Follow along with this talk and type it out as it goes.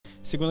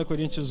2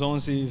 Coríntios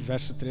 11,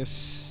 verso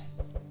 3.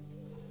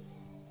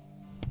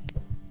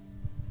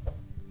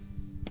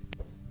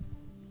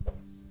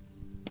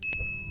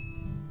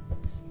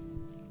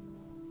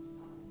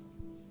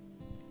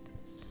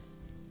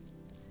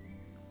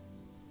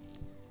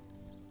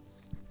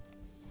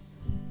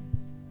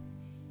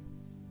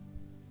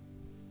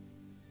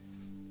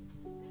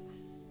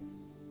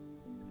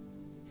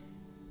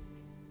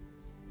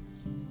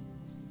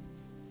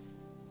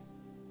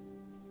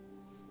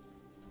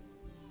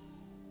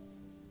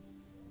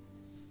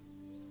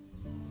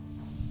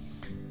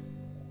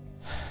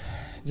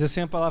 Diz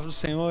assim a palavra do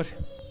Senhor: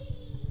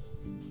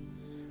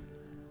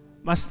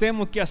 mas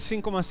temo que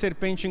assim como a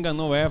serpente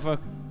enganou Eva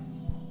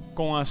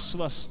com a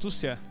sua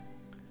astúcia,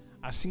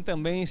 assim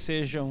também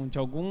sejam de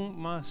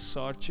alguma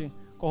sorte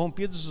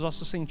corrompidos os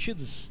vossos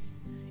sentidos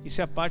e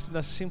se apartem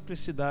da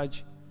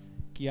simplicidade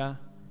que há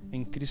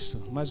em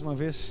Cristo. Mais uma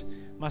vez,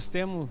 mas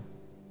temo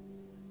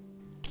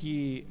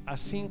que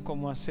assim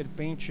como a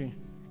serpente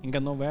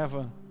enganou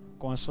Eva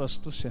com a sua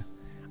astúcia,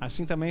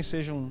 assim também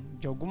sejam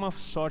de alguma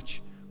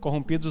sorte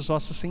corrompidos os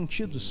vossos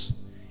sentidos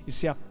e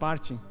se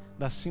apartem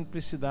da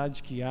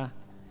simplicidade que há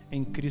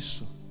em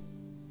Cristo.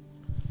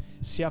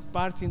 Se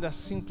apartem da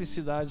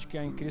simplicidade que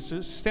há em Cristo.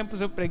 Esses tempos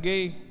eu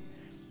preguei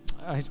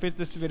a respeito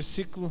desse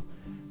versículo,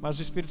 mas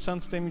o Espírito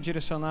Santo tem me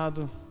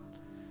direcionado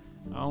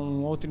a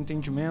um outro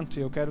entendimento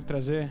e eu quero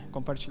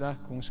compartilhar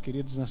com os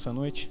queridos nessa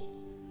noite.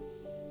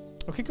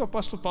 O que o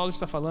apóstolo Paulo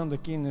está falando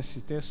aqui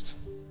nesse texto?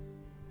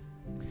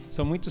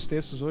 São muitos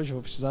textos hoje, eu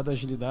vou precisar da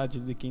agilidade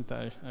de quem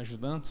está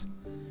ajudando.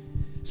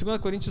 2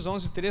 Coríntios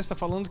 11.3 está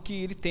falando que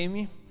ele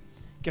teme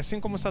que assim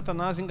como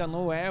Satanás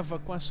enganou Eva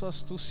com a sua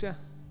astúcia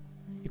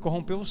e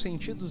corrompeu os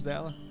sentidos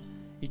dela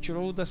e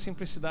tirou da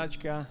simplicidade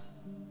que há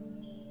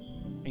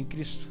em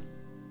Cristo.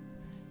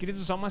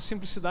 Queridos, há uma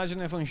simplicidade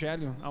no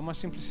Evangelho, há uma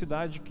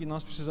simplicidade que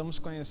nós precisamos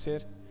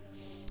conhecer.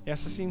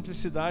 Essa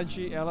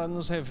simplicidade, ela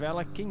nos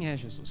revela quem é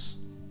Jesus.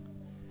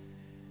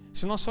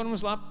 Se nós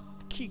formos lá,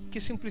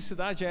 que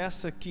simplicidade é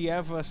essa que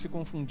Eva se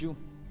confundiu?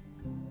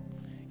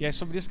 E é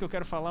sobre isso que eu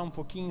quero falar um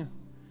pouquinho.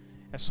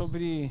 É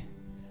sobre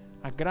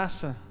a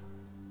graça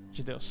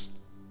de Deus.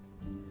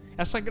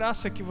 Essa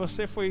graça que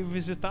você foi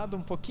visitado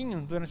um pouquinho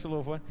durante o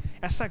louvor,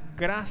 essa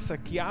graça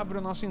que abre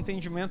o nosso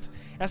entendimento,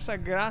 essa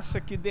graça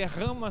que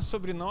derrama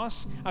sobre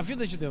nós a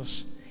vida de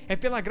Deus. É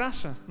pela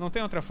graça, não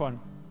tem outra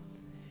forma.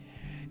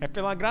 É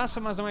pela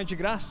graça, mas não é de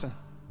graça.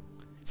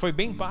 Foi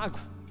bem pago,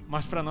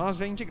 mas para nós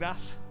vem de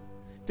graça.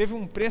 Teve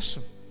um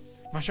preço,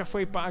 mas já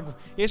foi pago.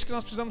 É isso que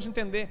nós precisamos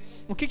entender.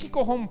 O que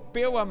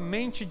corrompeu a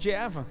mente de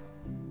Eva?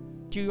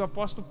 Que o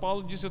apóstolo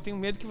Paulo diz: eu tenho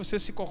medo que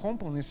vocês se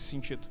corrompam nesse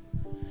sentido.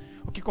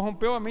 O que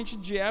corrompeu a mente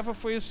de Eva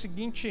foi o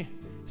seguinte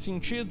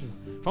sentido.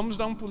 Vamos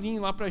dar um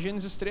pulinho lá para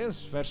Gênesis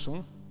 3, verso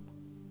 1.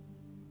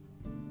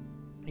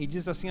 E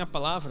diz assim a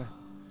palavra: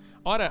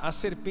 ora, a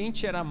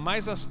serpente era a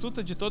mais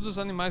astuta de todos os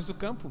animais do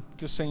campo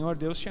que o Senhor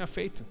Deus tinha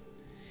feito.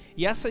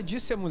 E essa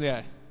disse à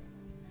mulher: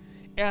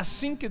 é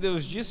assim que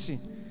Deus disse: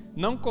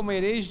 não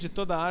comereis de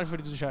toda a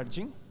árvore do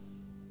jardim?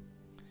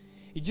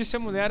 E disse a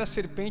mulher à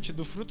serpente: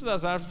 do fruto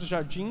das árvores do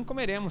jardim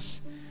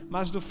comeremos,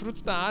 mas do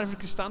fruto da árvore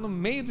que está no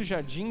meio do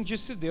jardim,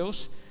 disse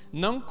Deus: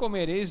 não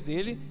comereis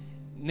dele,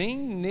 nem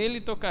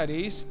nele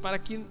tocareis, para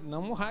que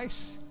não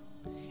morrais.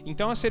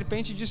 Então a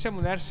serpente disse à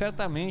mulher: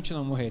 certamente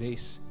não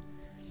morrereis,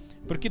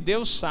 porque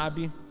Deus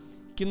sabe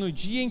que no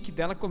dia em que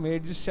dela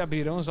comerdes se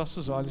abrirão os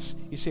vossos olhos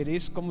e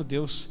sereis como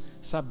Deus,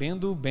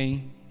 sabendo o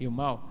bem e o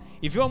mal.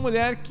 E viu a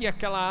mulher que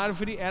aquela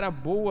árvore era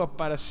boa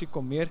para se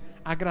comer,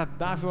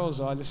 agradável aos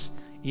olhos,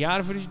 e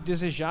árvore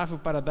desejável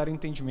para dar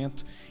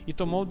entendimento, e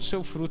tomou do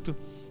seu fruto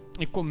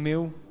e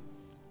comeu,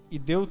 e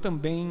deu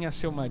também a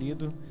seu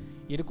marido,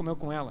 e ele comeu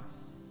com ela.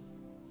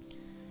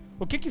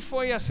 O que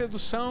foi a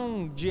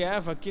sedução de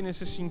Eva aqui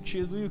nesse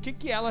sentido, e o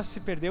que ela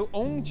se perdeu,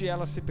 onde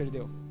ela se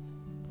perdeu?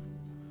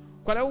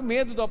 Qual é o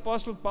medo do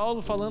apóstolo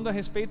Paulo falando a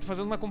respeito,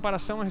 fazendo uma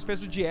comparação a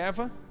respeito de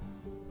Eva?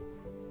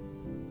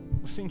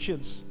 Os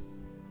sentidos.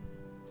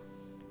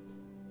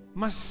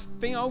 Mas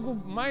tem algo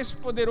mais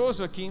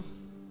poderoso aqui.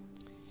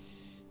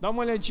 Dá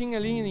uma olhadinha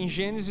ali em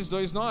Gênesis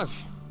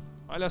 2:9.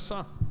 Olha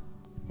só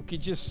o que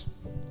diz: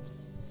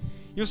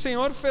 e o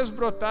Senhor fez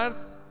brotar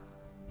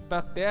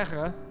da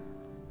terra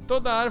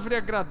toda árvore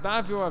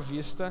agradável à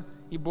vista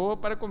e boa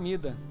para a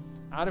comida,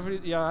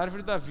 e a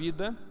árvore da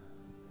vida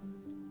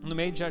no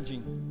meio do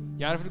jardim,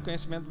 e a árvore do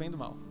conhecimento do bem e do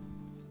mal.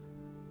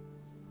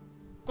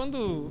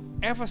 Quando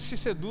Eva se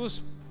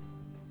seduz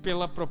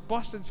pela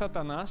proposta de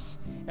Satanás,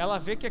 ela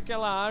vê que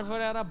aquela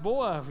árvore era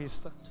boa à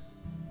vista.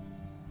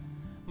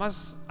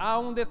 Mas há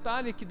um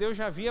detalhe que Deus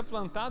já havia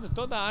plantado: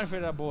 toda a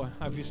árvore era boa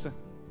à vista.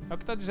 É o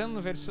que está dizendo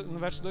no verso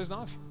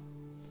 2:9.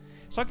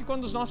 Só que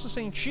quando os nossos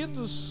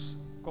sentidos,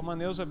 como a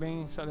Neuza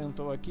bem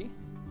salientou aqui,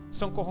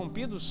 são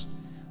corrompidos,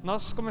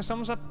 nós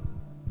começamos a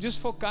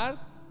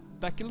desfocar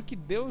daquilo que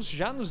Deus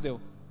já nos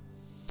deu.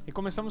 E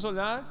começamos a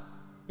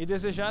olhar e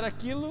desejar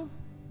aquilo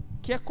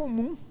que é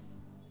comum.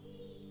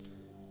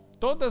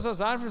 Todas as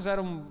árvores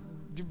eram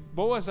de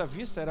boas à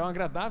vista, eram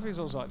agradáveis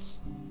aos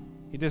olhos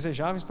e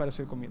desejáveis para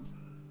ser comidas.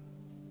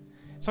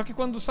 Só que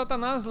quando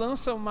Satanás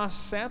lança uma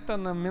seta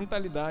na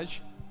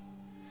mentalidade,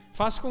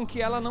 faz com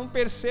que ela não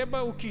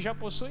perceba o que já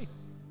possui.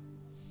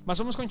 Mas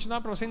vamos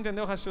continuar para você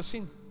entender o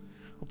raciocínio.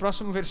 O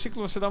próximo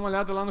versículo, você dá uma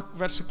olhada lá no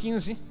verso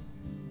 15.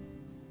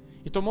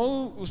 E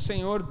tomou o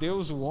Senhor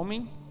Deus o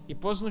homem e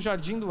pôs no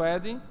jardim do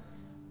Éden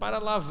para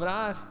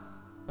lavrar.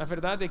 Na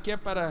verdade aqui é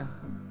para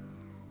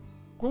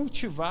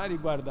cultivar e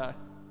guardar.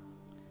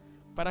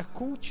 Para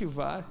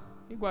cultivar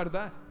e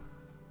guardar.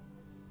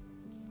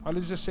 Olha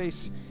o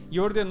 16. E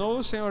ordenou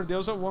o Senhor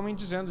Deus ao homem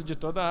dizendo: de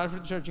toda a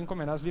árvore do jardim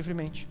comerás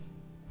livremente.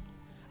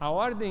 A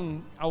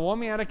ordem ao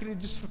homem era que ele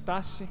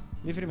desfrutasse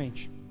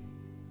livremente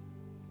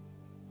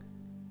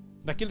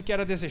daquilo que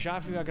era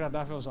desejável e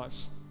agradável aos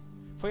olhos.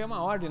 Foi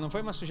uma ordem, não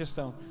foi uma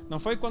sugestão. Não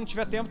foi quando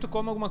tiver tempo tu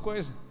come alguma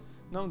coisa.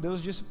 Não,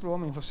 Deus disse para o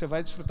homem: você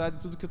vai desfrutar de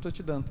tudo que eu estou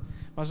te dando,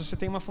 mas você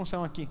tem uma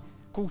função aqui: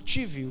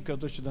 cultive o que eu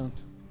estou te dando.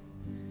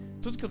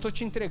 Tudo que eu estou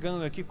te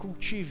entregando aqui,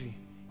 cultive.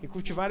 E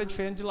cultivar é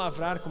diferente de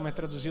lavrar, como é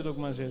traduzido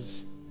algumas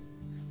vezes.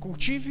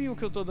 Cultive o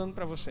que eu estou dando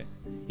para você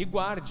e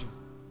guarde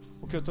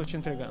o que eu estou te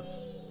entregando.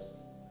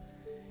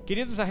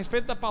 Queridos, a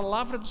respeito da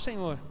palavra do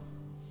Senhor,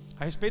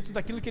 a respeito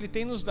daquilo que Ele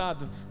tem nos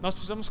dado, nós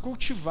precisamos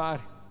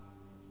cultivar.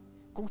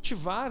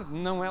 Cultivar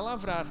não é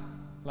lavrar.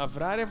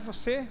 Lavrar é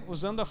você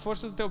usando a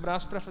força do teu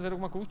braço para fazer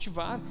alguma coisa.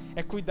 Cultivar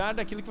é cuidar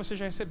daquilo que você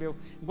já recebeu.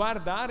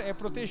 Guardar é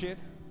proteger.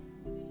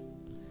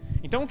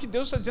 Então o que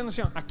Deus está dizendo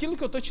assim, ó, aquilo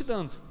que eu estou te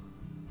dando,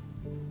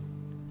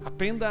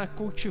 aprenda a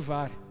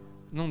cultivar,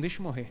 não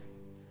deixe morrer.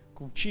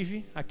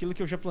 Cultive aquilo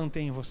que eu já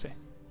plantei em você.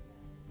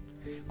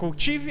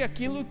 Cultive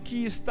aquilo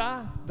que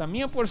está da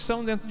minha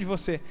porção dentro de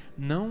você.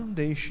 Não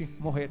deixe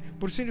morrer,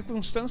 por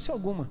circunstância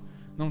alguma.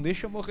 Não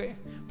deixe morrer,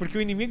 porque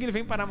o inimigo ele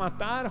vem para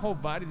matar,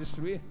 roubar e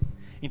destruir.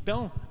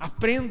 Então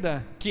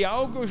aprenda que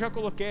algo eu já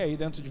coloquei aí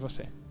dentro de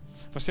você.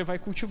 Você vai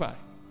cultivar.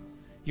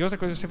 E outra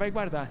coisa, você vai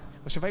guardar.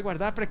 Você vai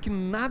guardar para que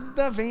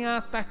nada venha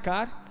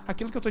atacar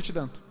aquilo que eu estou te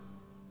dando.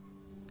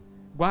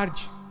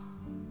 Guarde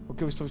o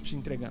que eu estou te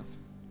entregando,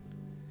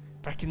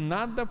 para que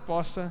nada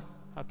possa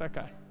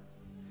atacar.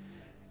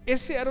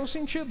 Esse era o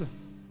sentido.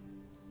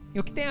 E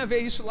o que tem a ver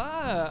isso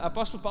lá,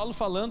 apóstolo Paulo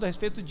falando a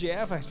respeito de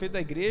Eva, a respeito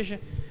da igreja,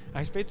 a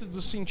respeito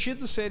dos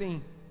sentidos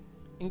serem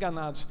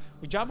enganados.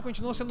 O diabo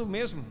continua sendo o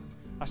mesmo.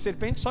 A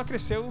serpente só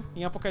cresceu,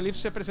 em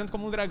Apocalipse se apresenta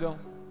como um dragão.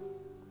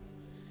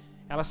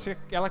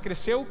 Ela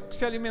cresceu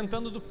se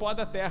alimentando do pó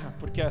da terra,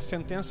 porque a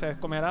sentença é: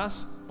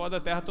 comerás pó da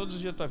terra todos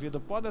os dias da tua vida.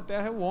 O pó da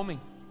terra é o homem.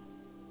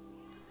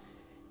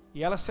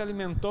 E ela se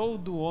alimentou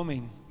do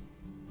homem.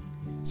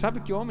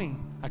 Sabe que homem?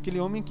 Aquele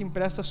homem que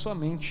empresta sua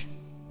mente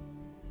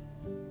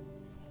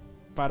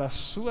para as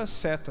suas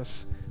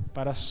setas,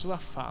 para a sua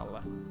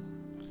fala.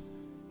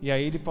 E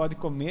aí ele pode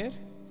comer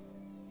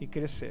e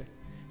crescer.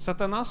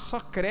 Satanás só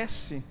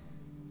cresce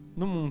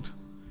no mundo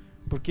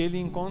porque ele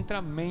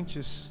encontra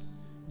mentes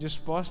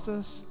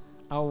dispostas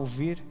a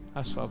ouvir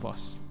a sua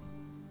voz.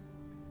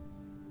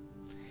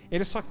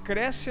 Ele só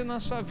cresce na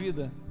sua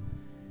vida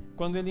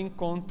quando ele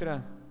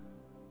encontra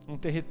um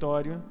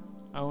território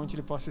aonde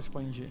ele possa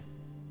expandir.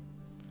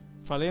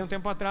 Falei um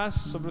tempo atrás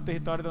sobre o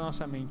território da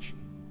nossa mente.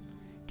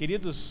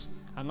 Queridos,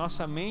 a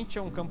nossa mente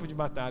é um campo de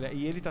batalha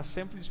e ele está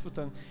sempre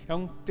disputando. É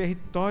um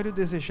território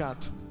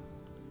desejado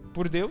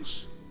por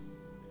Deus,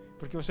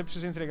 porque você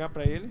precisa entregar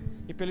para Ele,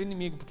 e pelo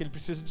inimigo, porque ele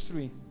precisa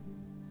destruir.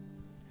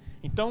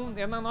 Então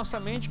é na nossa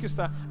mente que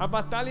está. A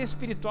batalha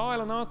espiritual,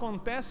 ela não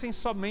acontece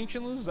somente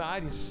nos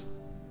ares.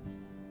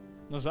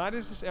 Nos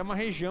ares é uma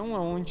região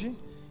onde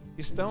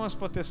estão as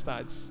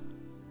potestades.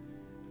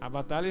 A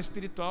batalha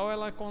espiritual,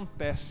 ela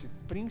acontece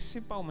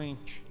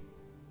principalmente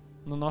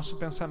no nosso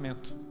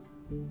pensamento.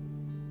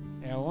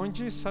 É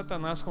onde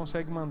Satanás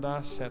consegue mandar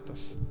as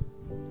setas.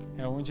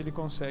 É onde ele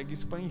consegue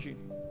expandir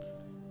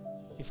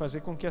e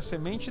fazer com que a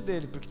semente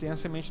dele, porque tem a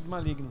semente do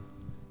maligno,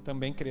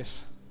 também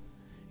cresça.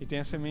 E tem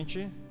a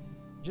semente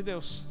de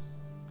Deus,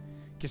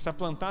 que está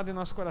plantada em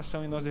nosso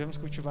coração, e nós devemos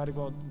cultivar e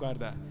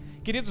guardar.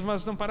 Queridos,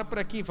 mas não para por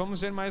aqui,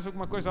 vamos ver mais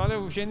alguma coisa. Olha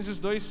o Gênesis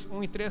 2,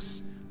 1 e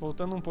 3,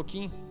 voltando um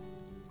pouquinho.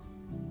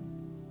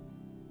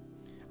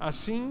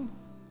 Assim,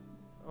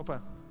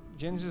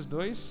 Gênesis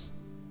 2,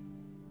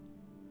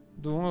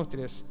 do 1 ao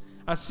 3.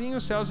 Assim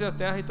os céus e a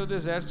terra e todo o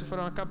exército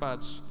foram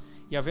acabados.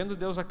 E havendo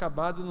Deus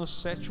acabado no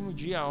sétimo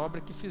dia a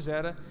obra que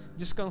fizera,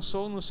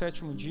 descansou no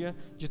sétimo dia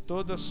de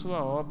toda a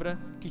sua obra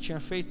que tinha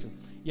feito.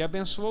 E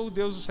abençoou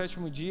Deus o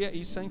sétimo dia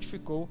e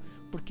santificou,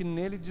 porque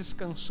nele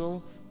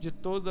descansou de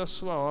toda a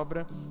sua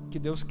obra que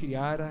Deus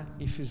criara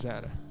e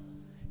fizera.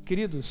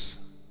 Queridos,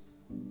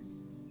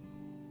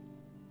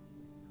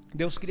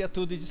 Deus cria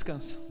tudo e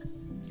descansa.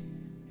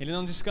 Ele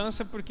não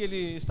descansa porque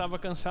ele estava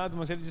cansado,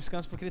 mas ele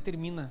descansa porque ele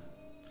termina.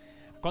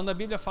 Quando a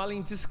Bíblia fala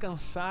em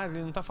descansar,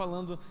 ele não está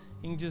falando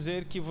em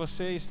dizer que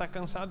você está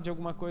cansado de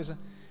alguma coisa,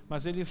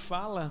 mas ele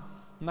fala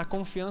na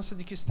confiança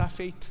de que está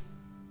feito.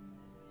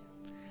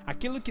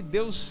 Aquilo que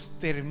Deus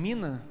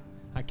termina,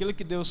 aquilo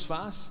que Deus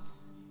faz,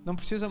 não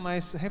precisa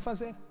mais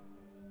refazer.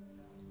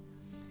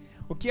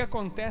 O que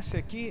acontece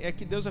aqui é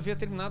que Deus havia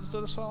terminado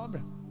toda a sua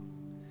obra,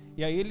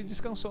 e aí ele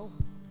descansou.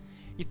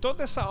 E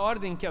toda essa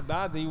ordem que é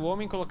dada e o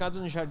homem colocado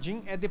no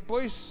jardim é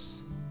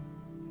depois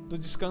do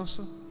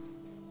descanso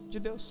de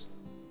Deus.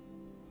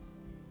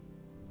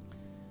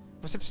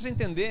 Você precisa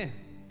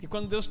entender que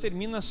quando Deus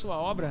termina a sua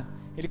obra,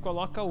 Ele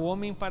coloca o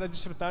homem para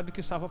desfrutar do que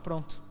estava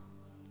pronto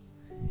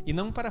e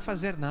não para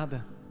fazer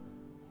nada.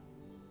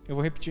 Eu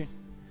vou repetir.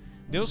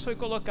 Deus foi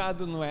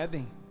colocado no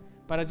Éden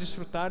para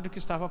desfrutar do que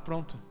estava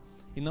pronto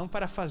e não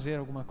para fazer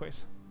alguma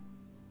coisa.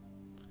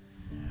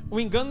 O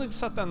engano de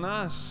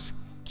Satanás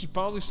que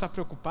Paulo está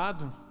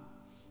preocupado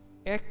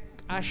é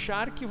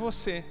achar que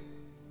você,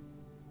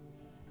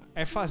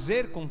 é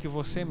fazer com que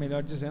você,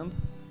 melhor dizendo,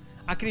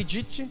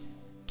 acredite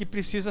que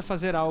precisa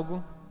fazer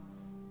algo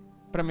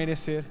para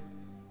merecer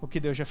o que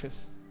Deus já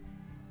fez.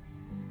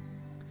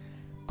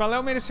 Qual é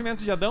o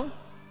merecimento de Adão?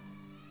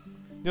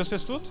 Deus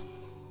fez tudo,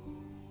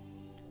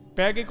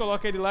 pega e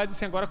coloca ele lá e diz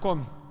assim, agora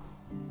come.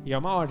 E é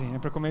uma ordem, é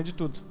para comer de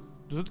tudo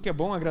que é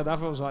bom,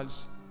 agradável aos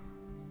olhos.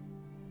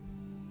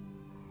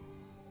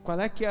 Qual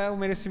é que é o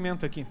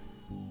merecimento aqui?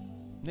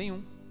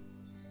 Nenhum.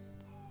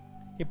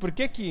 E por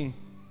que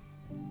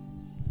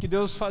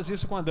Deus faz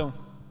isso com Adão?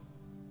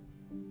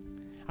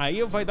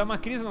 Aí vai dar uma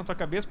crise na tua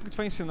cabeça porque tu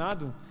foi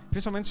ensinado,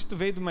 principalmente se tu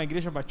veio de uma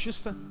igreja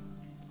batista,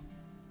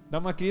 dá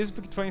uma crise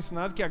porque tu foi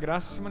ensinado que a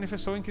graça se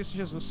manifestou em Cristo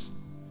Jesus.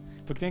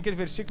 Porque tem aquele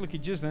versículo que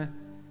diz, né,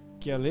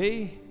 que a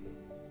lei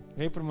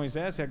veio por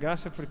Moisés e a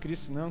graça por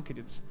Cristo. Não,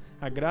 queridos,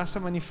 a graça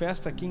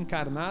manifesta aqui,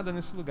 encarnada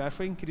nesse lugar,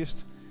 foi em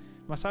Cristo.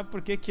 Mas sabe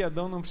por que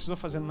Adão não precisou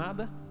fazer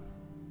nada?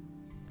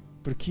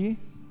 Porque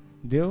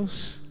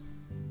Deus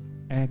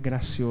é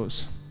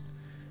gracioso.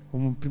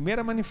 A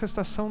primeira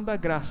manifestação da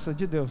graça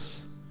de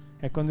Deus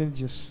é quando Ele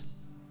diz,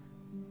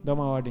 dá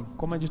uma ordem,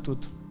 coma de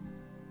tudo,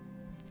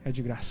 é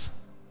de graça.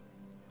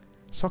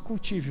 Só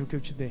cultive o que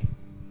eu te dei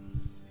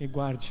e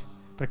guarde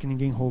para que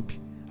ninguém roube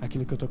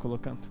aquilo que eu estou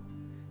colocando.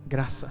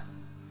 Graça.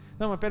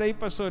 Não, mas peraí,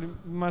 pastor,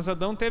 mas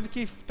Adão teve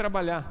que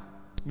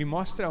trabalhar. Me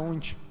mostra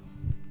onde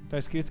está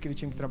escrito que ele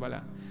tinha que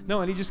trabalhar.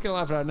 Não, ali diz que ele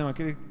lavrar. Não,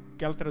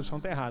 aquela tradução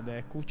está errada,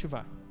 é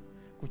cultivar.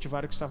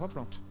 Cultivar o que estava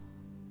pronto.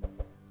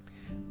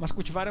 Mas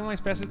cultivar é uma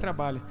espécie de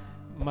trabalho,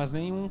 mas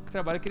nenhum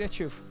trabalho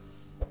criativo.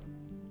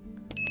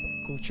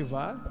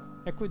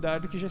 Cultivar é cuidar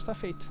do que já está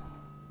feito.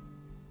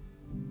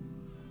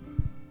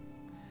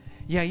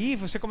 E aí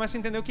você começa a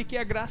entender o que é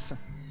a graça.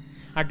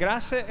 A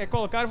graça é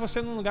colocar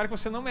você num lugar que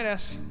você não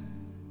merece,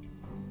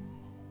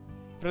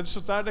 para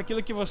desfrutar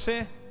daquilo que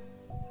você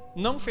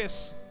não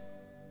fez.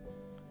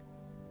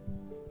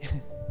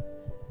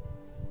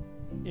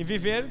 E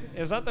viver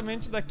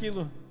exatamente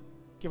daquilo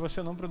que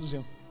você não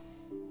produziu.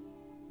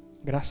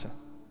 Graça.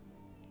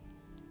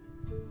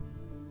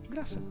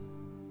 Graça.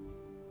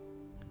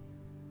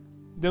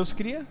 Deus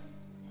cria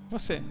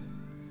você,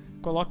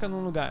 coloca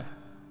num lugar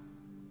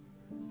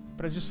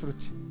para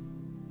desfrute.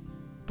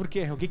 Por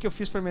quê? O que eu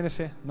fiz para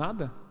merecer?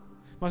 Nada.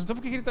 Mas então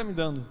por que Ele está me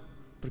dando?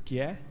 Porque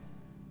é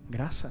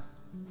graça.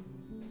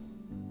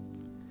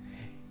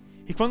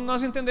 E quando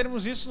nós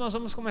entendermos isso, nós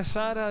vamos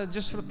começar a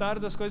desfrutar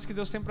das coisas que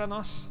Deus tem para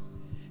nós.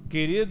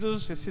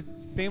 Queridos, esse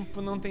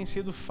tempo não tem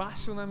sido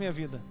fácil na minha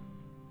vida.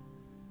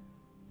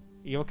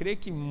 E eu creio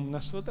que na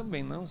sua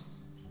também não.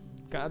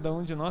 Cada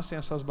um de nós tem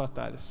as suas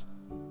batalhas.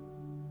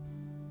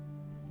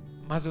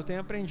 Mas eu tenho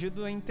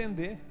aprendido a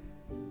entender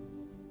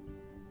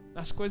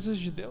as coisas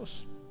de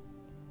Deus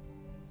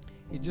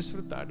e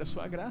desfrutar da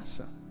sua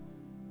graça.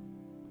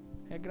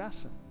 É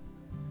graça.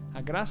 A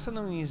graça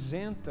não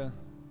isenta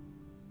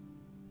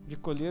de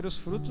colher os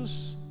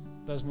frutos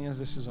das minhas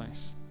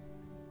decisões,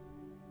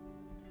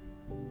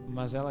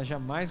 mas ela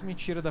jamais me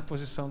tira da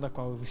posição da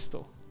qual eu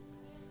estou.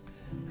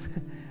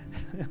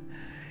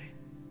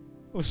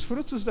 Os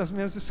frutos das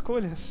minhas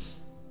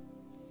escolhas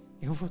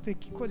eu vou ter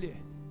que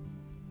colher,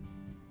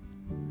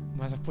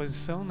 mas a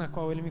posição na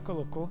qual Ele me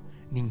colocou,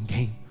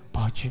 ninguém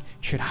pode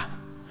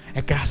tirar.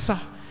 É graça.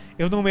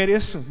 Eu não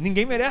mereço,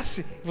 ninguém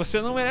merece,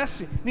 você não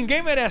merece,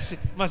 ninguém merece,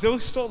 mas eu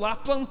estou lá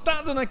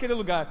plantado naquele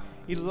lugar,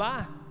 e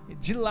lá,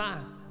 de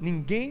lá,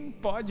 ninguém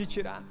pode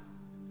tirar,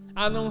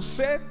 a não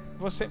ser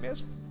você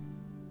mesmo.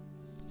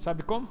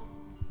 Sabe como?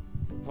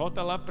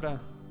 Volta lá para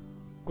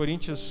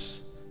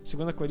Coríntios,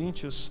 2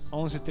 Coríntios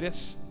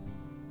 11.3.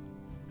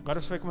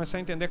 Agora você vai começar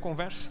a entender a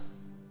conversa.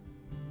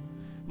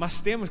 Mas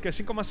temos que,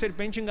 assim como a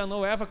serpente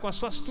enganou Eva com a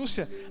sua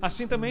astúcia,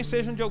 assim também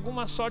sejam de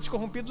alguma sorte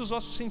corrompidos os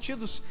vossos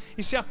sentidos,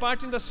 e se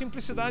apartem da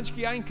simplicidade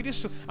que há em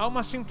Cristo. Há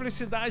uma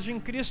simplicidade em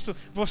Cristo,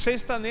 você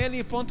está nele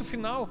e ponto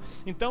final.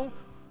 Então,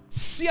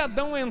 se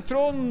Adão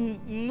entrou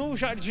no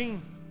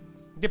jardim,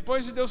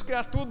 depois de Deus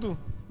criar tudo,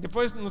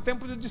 depois no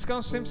tempo do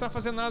descanso, sem precisar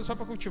fazer nada, só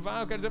para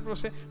cultivar, eu quero dizer para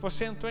você,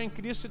 você entrou em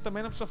Cristo e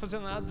também não precisa fazer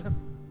nada.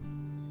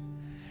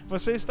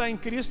 Você está em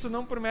Cristo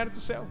não por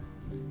mérito seu.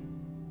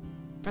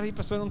 Peraí,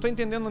 pastor, eu não estou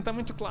entendendo, não está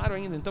muito claro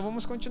ainda. Então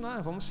vamos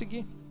continuar, vamos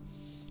seguir.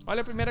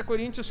 Olha 1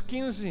 Coríntios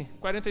 15,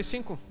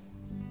 45.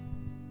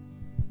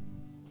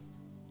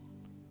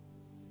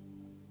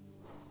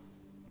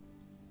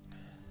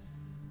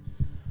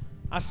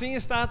 Assim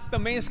está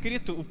também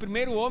escrito: o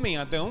primeiro homem,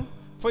 Adão,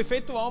 foi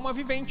feito alma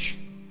vivente.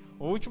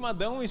 O último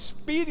Adão,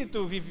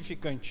 espírito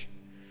vivificante.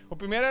 O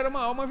primeiro era uma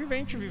alma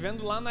vivente,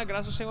 vivendo lá na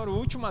graça do Senhor. O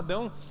último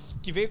Adão,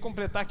 que veio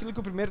completar aquilo que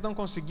o primeiro não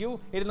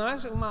conseguiu, ele não é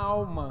uma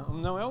alma,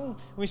 não é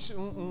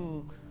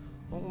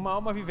uma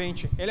alma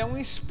vivente. Ele é um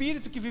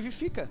espírito que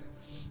vivifica,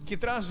 que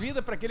traz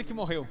vida para aquele que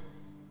morreu.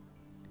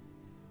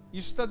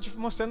 Isso está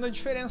mostrando a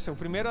diferença. O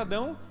primeiro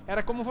Adão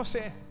era como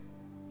você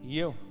e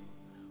eu.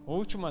 O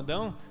último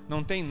Adão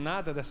não tem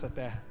nada dessa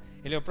terra.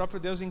 Ele é o próprio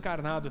Deus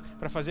encarnado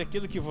para fazer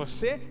aquilo que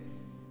você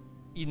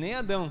e nem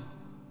Adão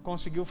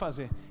conseguiu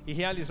fazer e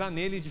realizar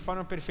nele de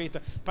forma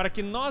perfeita, para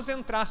que nós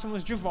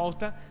entrássemos de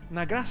volta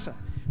na graça.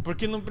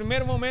 Porque no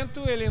primeiro momento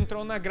ele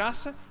entrou na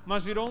graça,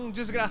 mas virou um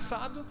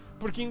desgraçado,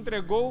 porque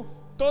entregou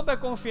toda a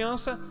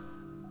confiança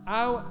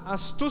à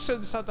astúcia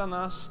de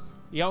Satanás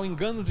e ao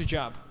engano do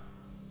diabo.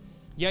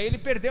 E aí ele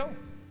perdeu,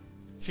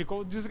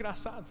 ficou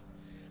desgraçado.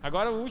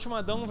 Agora o último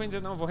Adão vem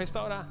dizer, não, vou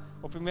restaurar.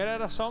 O primeiro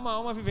era só uma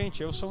alma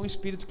vivente, eu sou um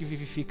espírito que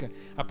vivifica.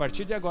 A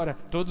partir de agora,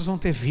 todos vão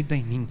ter vida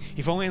em mim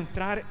e vão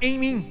entrar em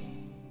mim.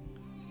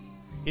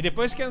 E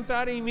depois que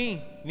entrarem em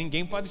mim,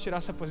 ninguém pode tirar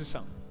essa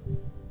posição.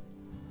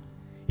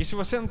 E se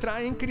você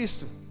entrar em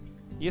Cristo,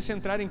 e esse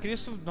entrar em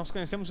Cristo, nós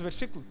conhecemos o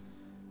versículo.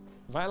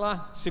 Vai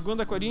lá,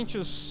 2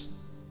 Coríntios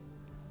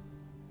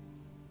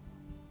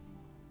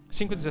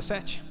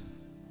 5,17.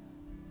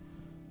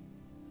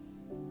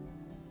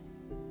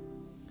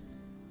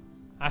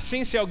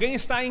 Assim, se alguém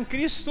está em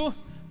Cristo,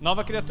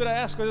 nova criatura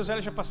é, as coisas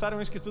velhas já passaram,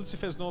 eis que tudo se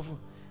fez novo.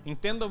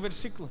 Entenda o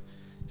versículo.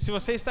 Se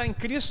você está em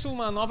Cristo,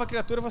 uma nova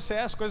criatura você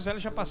é, as coisas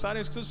velhas já passaram,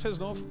 eis que tudo se fez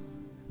novo.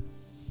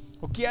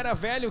 O que era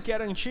velho, o que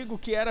era antigo, o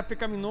que era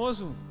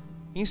pecaminoso,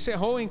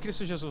 encerrou em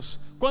Cristo Jesus.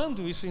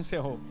 Quando isso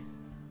encerrou?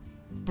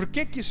 Por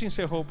que isso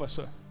encerrou,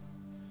 pastor?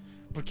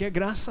 Porque é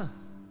graça.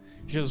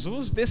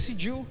 Jesus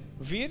decidiu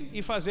vir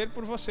e fazer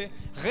por você,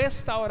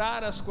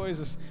 restaurar as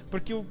coisas,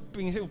 porque o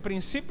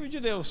princípio de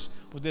Deus,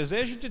 o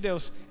desejo de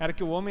Deus, era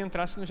que o homem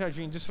entrasse no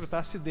jardim,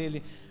 desfrutasse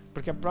dele,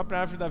 porque a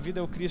própria árvore da vida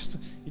é o Cristo,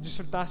 e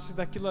desfrutasse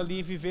daquilo ali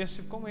e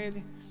vivesse com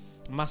ele.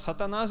 Mas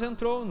Satanás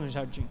entrou no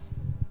jardim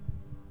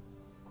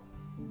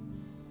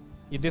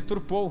e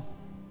deturpou,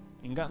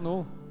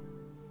 enganou,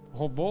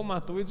 roubou,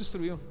 matou e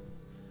destruiu.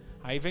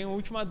 Aí vem o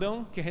último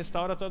Adão, que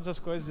restaura todas as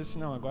coisas e diz,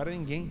 não, agora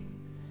ninguém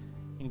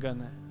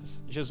engana.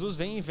 Jesus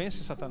vem e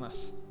vence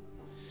Satanás.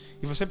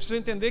 E você precisa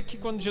entender que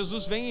quando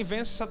Jesus vem e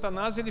vence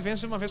Satanás, ele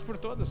vence de uma vez por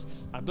todas.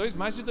 Há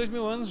mais de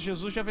 2000 anos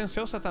Jesus já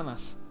venceu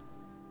Satanás.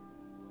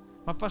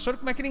 Mas pastor,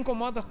 como é que ele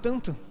incomoda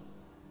tanto?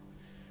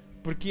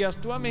 Porque a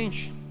tua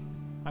mente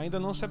ainda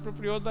não se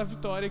apropriou da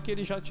vitória que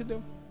ele já te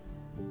deu.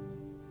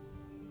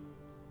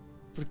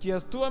 Porque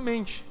a tua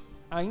mente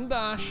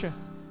ainda acha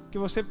que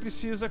você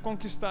precisa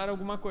conquistar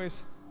alguma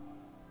coisa.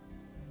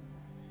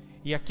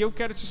 E aqui eu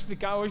quero te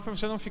explicar hoje para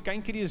você não ficar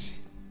em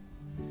crise.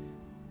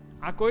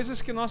 Há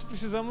coisas que nós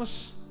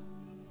precisamos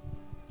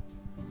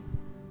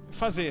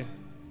fazer,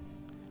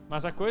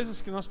 mas há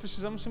coisas que nós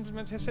precisamos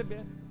simplesmente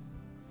receber.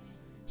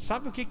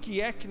 Sabe o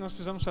que é que nós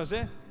precisamos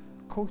fazer?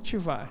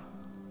 Cultivar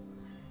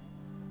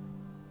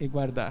e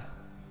guardar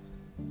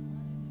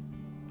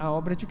a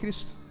obra de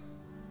Cristo.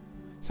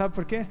 Sabe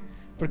por quê?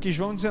 Porque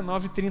João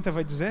 19:30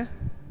 vai dizer,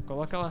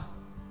 coloca lá,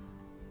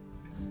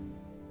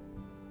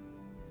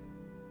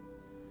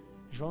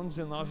 João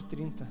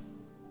 19:30,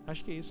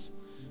 acho que é isso.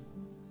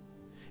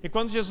 E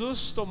quando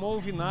Jesus tomou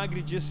o vinagre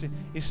e disse,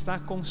 está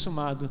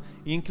consumado,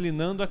 e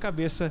inclinando a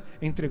cabeça,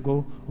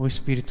 entregou o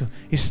Espírito.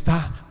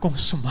 Está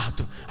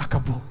consumado,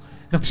 acabou,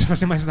 não precisa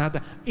fazer mais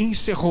nada,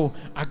 encerrou.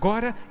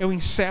 Agora eu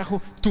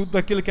encerro tudo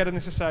aquilo que era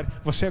necessário.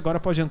 Você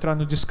agora pode entrar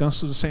no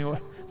descanso do Senhor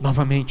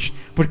novamente,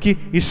 porque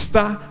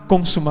está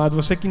consumado.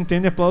 Você que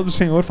entende, aplauda o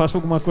Senhor, faça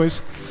alguma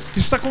coisa.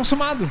 Está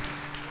consumado.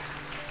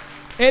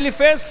 Ele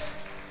fez.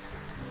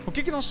 O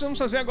que nós precisamos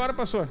fazer agora,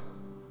 pastor?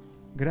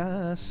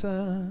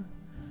 Graça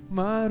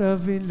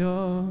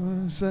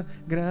maravilhosa,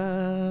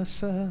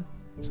 graça.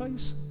 Só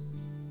isso.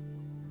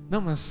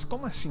 Não, mas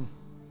como assim?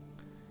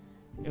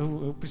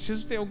 Eu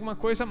preciso ter alguma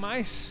coisa a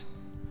mais,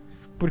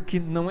 porque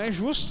não é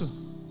justo.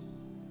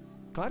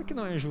 Claro que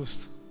não é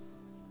justo.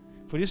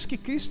 Por isso que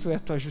Cristo é a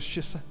tua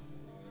justiça.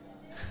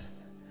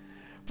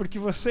 Porque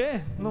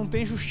você não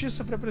tem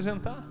justiça para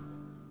apresentar.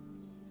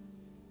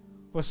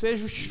 Você é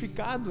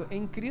justificado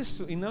em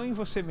Cristo e não em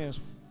você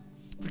mesmo,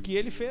 porque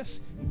Ele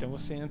fez. Então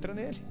você entra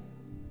nele.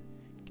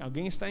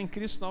 Alguém está em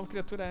Cristo, nova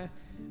criatura é.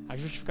 A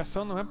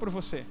justificação não é por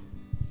você.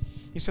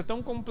 Isso é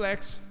tão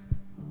complexo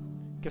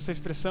que essa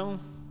expressão,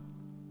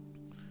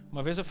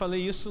 uma vez eu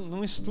falei isso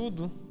num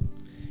estudo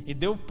e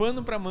deu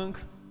pano para manga.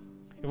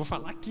 Eu vou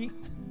falar aqui,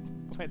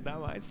 vai dar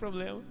mais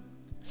problema.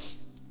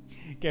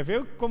 Quer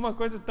ver como uma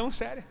coisa tão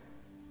séria?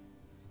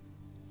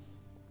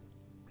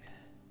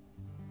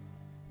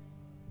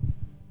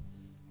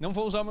 Não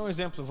vou usar o meu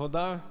exemplo,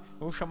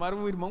 vou chamar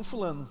o irmão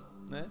fulano,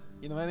 né?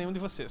 E não é nenhum de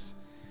vocês.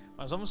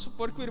 Mas vamos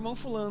supor que o irmão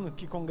fulano,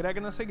 que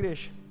congrega nessa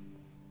igreja,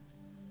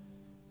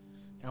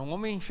 é um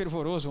homem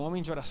fervoroso, um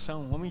homem de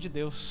oração, um homem de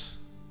Deus,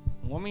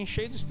 um homem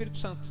cheio do Espírito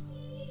Santo.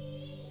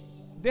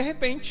 De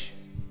repente,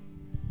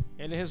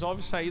 ele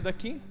resolve sair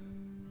daqui,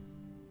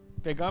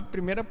 pegar a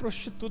primeira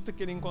prostituta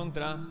que ele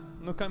encontrar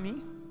no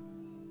caminho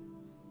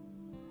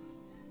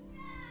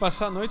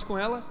passar a noite com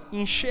ela,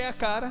 encher a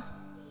cara.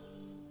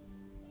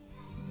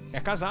 É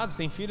casado,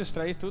 tem filhos,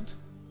 trair tudo.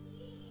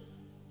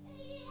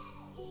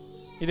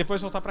 E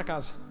depois voltar para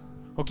casa.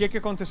 O que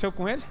aconteceu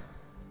com ele?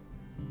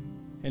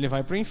 Ele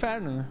vai para o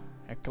inferno, né?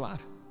 É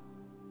claro.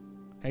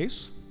 É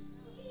isso?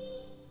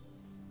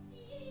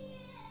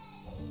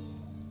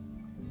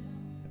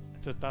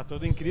 Tu tá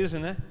todo em crise,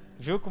 né?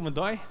 Viu como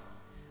dói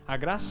a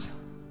graça?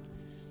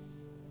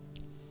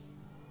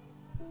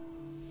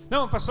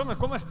 Não, pastor, mas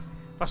como?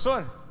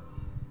 Pastor,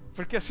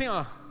 porque assim,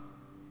 ó,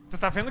 tu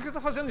tá vendo o que ele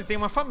tá fazendo? Ele tem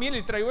uma família,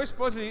 ele traiu a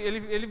esposa,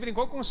 ele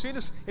brincou com os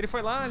filhos, ele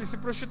foi lá, ele se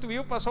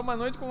prostituiu, passou uma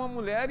noite com uma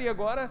mulher e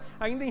agora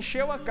ainda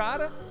encheu a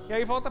cara e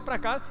aí volta para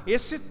casa.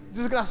 Esse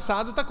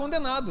desgraçado está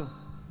condenado.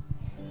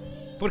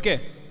 Por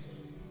quê?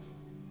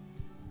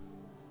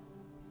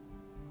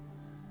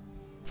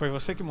 Foi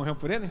você que morreu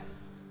por ele?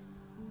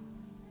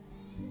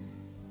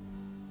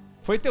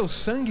 Foi teu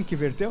sangue que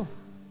verteu?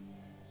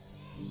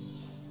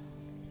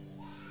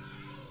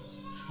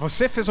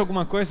 Você fez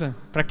alguma coisa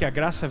para que a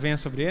graça venha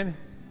sobre ele?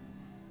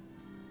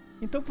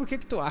 Então por que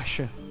tu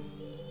acha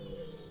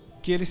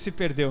que ele se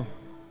perdeu?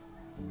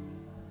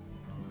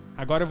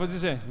 Agora eu vou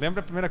dizer,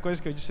 lembra a primeira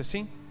coisa que eu disse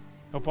assim?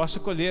 Eu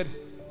posso colher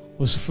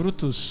os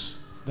frutos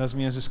das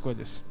minhas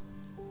escolhas,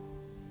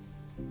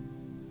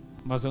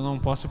 mas eu não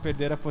posso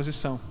perder a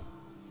posição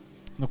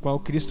no qual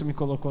Cristo me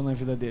colocou na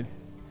vida dele.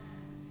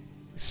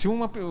 Se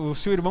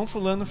o irmão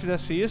fulano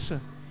fizesse isso,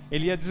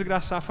 ele ia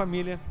desgraçar a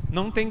família.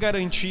 Não tem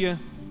garantia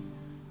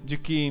de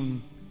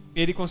que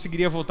ele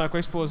conseguiria voltar com a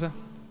esposa.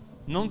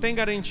 Não tem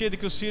garantia de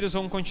que os filhos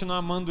vão continuar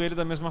amando ele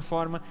da mesma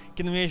forma,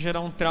 que não ia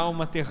gerar um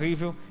trauma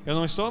terrível. Eu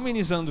não estou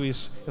amenizando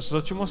isso, eu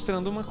estou te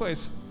mostrando uma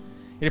coisa.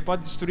 Ele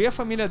pode destruir a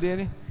família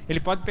dele, ele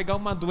pode pegar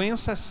uma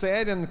doença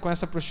séria com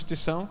essa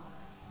prostituição,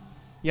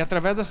 e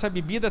através dessa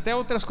bebida até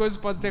outras coisas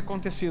podem ter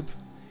acontecido.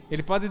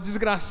 Ele pode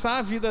desgraçar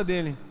a vida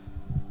dele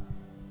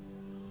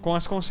com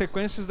as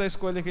consequências da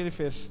escolha que ele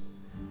fez.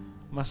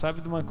 Mas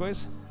sabe de uma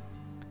coisa?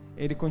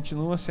 Ele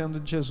continua sendo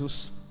de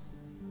Jesus,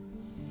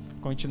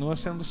 continua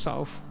sendo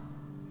salvo,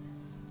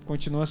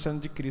 continua sendo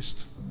de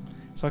Cristo,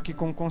 só que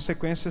com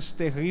consequências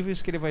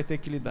terríveis que ele vai ter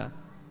que lidar.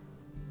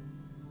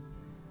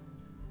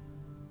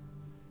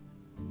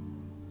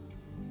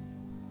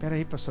 Espera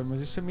aí, pastor,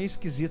 mas isso é meio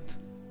esquisito.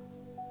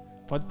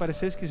 Pode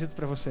parecer esquisito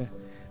para você,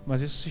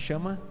 mas isso se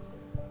chama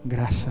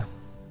graça.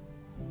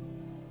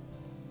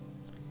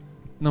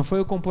 Não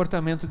foi o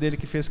comportamento dele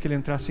que fez que ele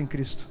entrasse em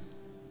Cristo,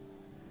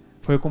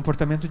 foi o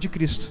comportamento de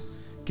Cristo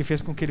que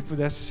fez com que ele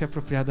pudesse se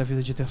apropriar da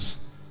vida de Deus.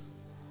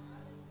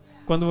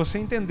 Quando você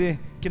entender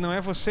que não é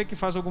você que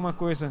faz alguma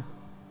coisa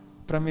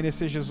para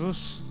merecer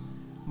Jesus,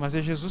 mas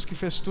é Jesus que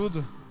fez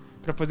tudo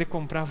para poder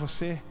comprar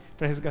você,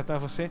 para resgatar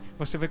você,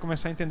 você vai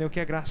começar a entender o que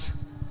é graça.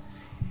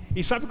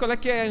 E sabe qual é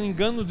que é o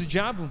engano do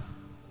diabo?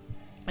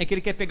 É que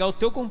ele quer pegar o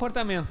teu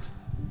comportamento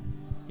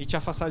e te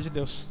afastar de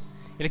Deus.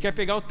 Ele quer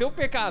pegar o teu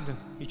pecado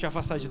e te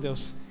afastar de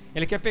Deus.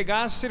 Ele quer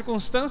pegar as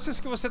circunstâncias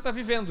que você está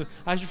vivendo,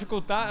 as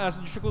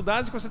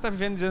dificuldades que você está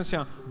vivendo, dizendo assim,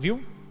 ó,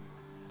 viu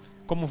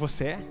como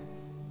você é?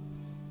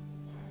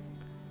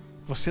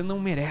 Você não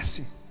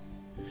merece.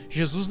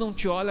 Jesus não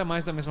te olha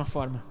mais da mesma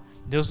forma.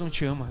 Deus não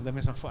te ama da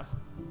mesma forma.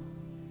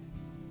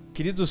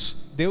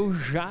 Queridos, Deus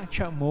já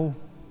te amou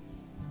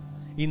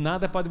e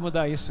nada pode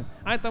mudar isso.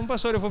 Ah, então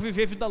pastor, eu vou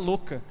viver vida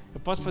louca, eu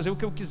posso fazer o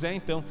que eu quiser,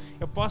 então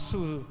eu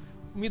posso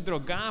me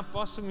drogar,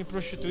 posso me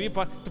prostituir,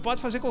 tu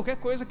pode fazer qualquer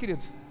coisa,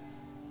 querido.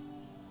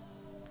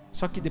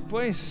 Só que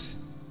depois,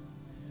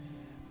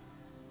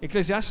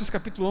 Eclesiastes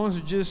capítulo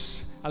 11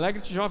 diz: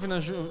 alegre-te jovem na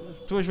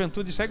tua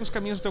juventude e segue os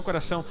caminhos do teu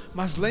coração,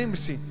 mas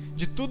lembre-se,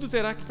 de tudo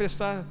terá que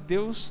prestar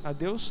a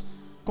Deus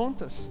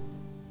contas,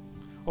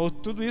 ou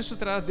tudo isso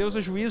trará a Deus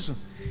a juízo.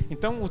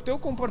 Então o teu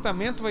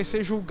comportamento vai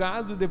ser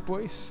julgado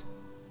depois,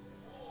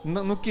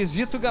 no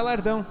quesito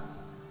galardão,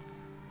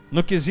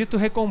 no quesito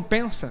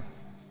recompensa.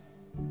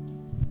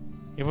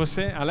 E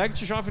você,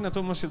 alegre-te jovem na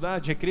tua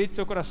mocidade, recreia-te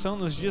teu coração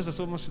nos dias da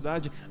tua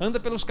mocidade,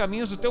 anda pelos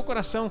caminhos do teu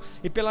coração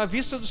e pela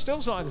vista dos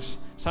teus olhos.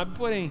 Sabe,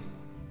 porém,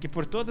 que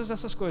por todas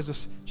essas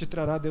coisas te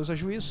trará Deus a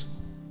juízo.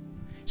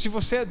 Se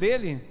você é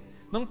dele,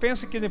 não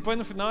pense que depois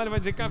no final ele vai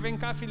dizer, vem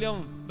cá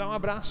filhão, dá um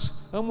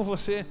abraço, amo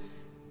você,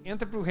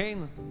 entra para o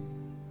reino.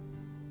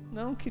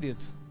 Não,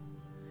 querido,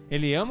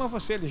 ele ama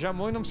você, ele já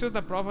amou e não precisa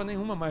dar prova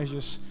nenhuma mais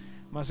disso.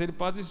 Mas ele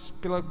pode,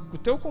 pelo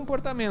teu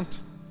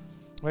comportamento,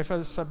 vai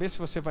saber se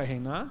você vai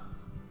reinar,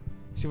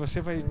 se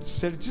você vai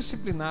ser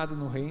disciplinado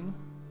no reino,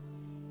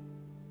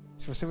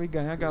 se você vai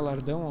ganhar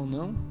galardão ou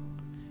não,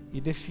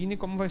 e define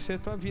como vai ser a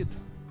tua vida.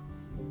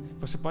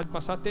 Você pode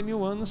passar até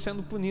 1000 anos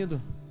sendo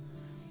punido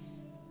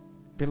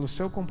pelo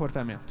seu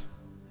comportamento,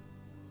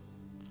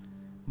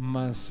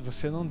 mas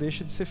você não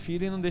deixa de ser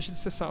filho e não deixa de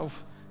ser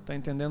salvo. Está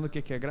entendendo o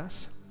que é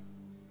graça?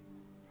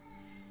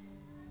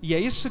 E é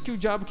isso que o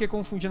diabo quer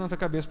confundir na tua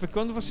cabeça, porque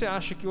quando você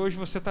acha que hoje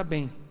você está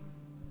bem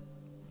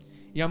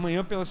e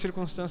amanhã pela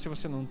circunstância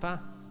você não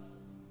está,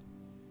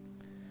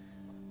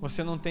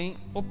 você não tem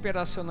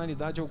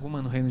operacionalidade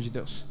alguma no reino de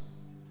Deus.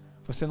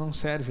 Você não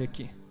serve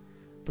aqui,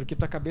 porque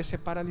tua cabeça é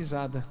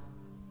paralisada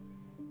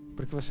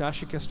porque você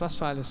acha que as tuas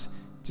falhas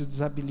te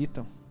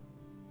desabilitam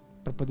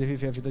para poder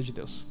viver a vida de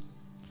Deus.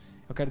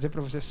 Eu quero dizer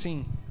para você,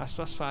 sim, as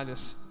tuas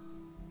falhas,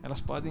 elas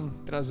podem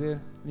trazer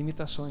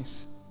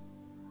limitações,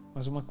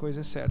 mas uma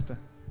coisa é certa: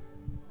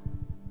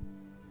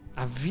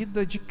 a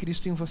vida de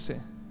Cristo em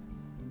você.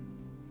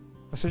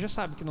 Você já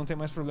sabe que não tem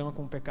mais problema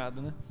com o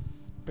pecado, né?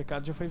 O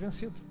pecado já foi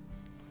vencido.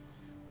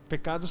 O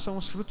pecado são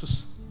os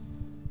frutos.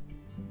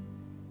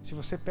 Se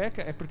você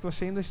peca, é porque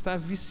você ainda está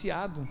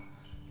viciado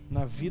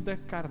na vida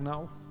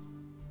carnal,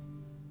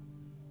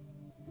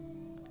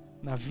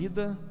 na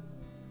vida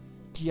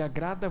que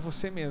agrada a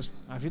você mesmo,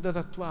 a vida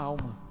da tua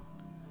alma.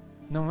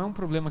 Não é um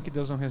problema que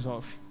Deus não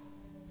resolve.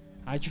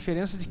 Há a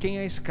diferença de quem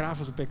é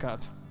escravo do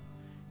pecado.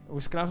 O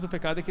escravo do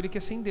pecado é aquele que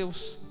é sem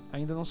Deus,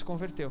 ainda não se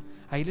converteu.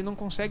 Aí ele não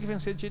consegue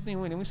vencer de jeito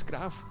nenhum, ele é um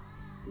escravo.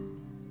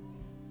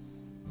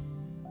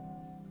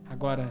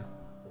 Agora,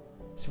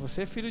 se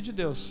você é filho de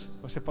Deus,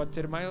 você pode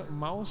ter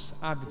maus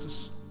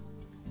hábitos.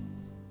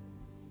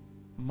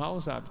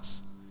 Maus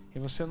hábitos. E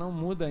você não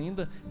muda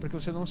ainda porque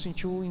você não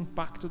sentiu o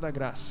impacto da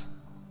graça.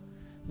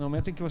 No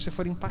momento em que você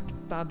for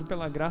impactado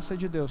pela graça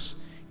de Deus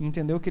e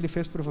entender o que Ele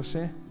fez por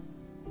você,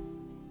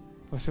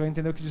 você vai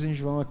entender o que diz em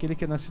João: aquele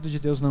que é nascido de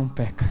Deus não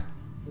peca.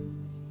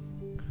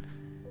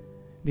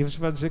 E você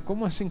vai dizer: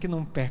 como assim que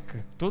não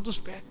peca? Todos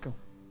pecam.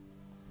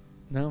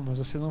 Não, mas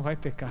você não vai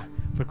pecar,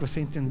 porque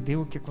você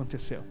entendeu o que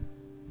aconteceu.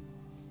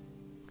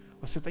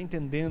 Você está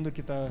entendendo o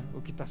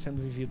que está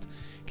sendo vivido.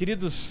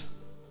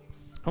 Queridos,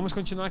 vamos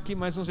continuar aqui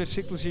mais uns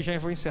versículos e já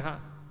vou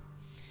encerrar.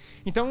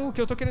 Então, o que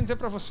eu estou querendo dizer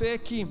para você é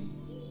que,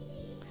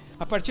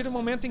 a partir do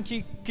momento em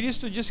que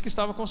Cristo disse que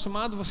estava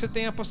consumado, você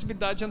tem a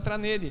possibilidade de entrar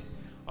nele.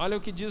 Olha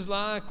o que diz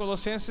lá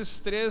Colossenses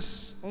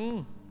 3,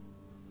 1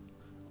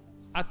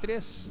 a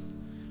 3.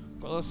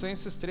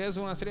 Colossenses 3,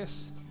 1 a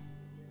 3.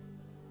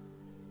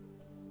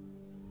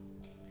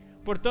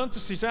 Portanto,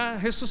 se já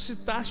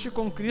ressuscitaste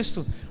com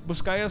Cristo,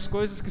 buscai as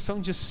coisas que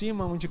são de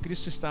cima, onde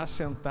Cristo está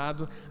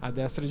assentado à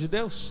destra de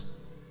Deus.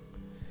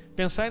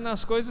 Pensai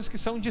nas coisas que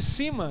são de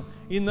cima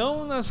e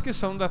não nas que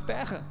são da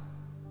terra,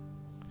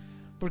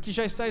 porque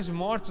já estáis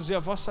mortos e a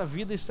vossa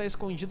vida está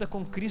escondida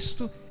com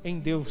Cristo em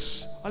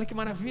Deus. Olha que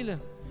maravilha!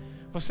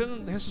 Você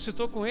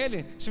ressuscitou com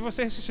Ele. Se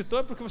você ressuscitou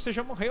é porque você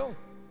já morreu.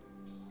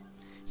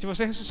 Se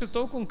você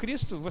ressuscitou com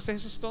Cristo, você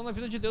ressuscitou na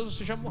vida de Deus.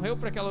 Você já morreu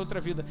para aquela outra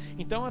vida.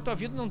 Então a tua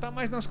vida não está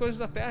mais nas coisas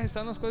da terra,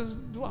 está nas coisas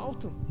do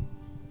alto.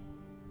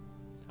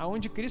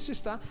 Aonde Cristo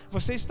está,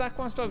 você está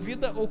com a tua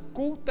vida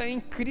oculta em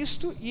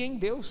Cristo e em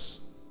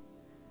Deus.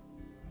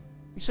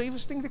 Isso aí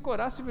você tem que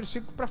decorar esse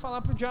versículo para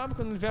falar para o diabo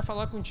quando ele vier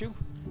falar contigo,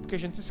 porque a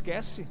gente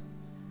esquece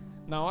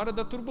na hora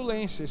da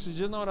turbulência. Esse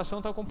dia na oração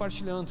eu estava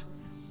compartilhando.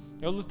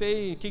 Eu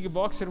lutei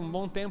kickboxer um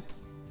bom tempo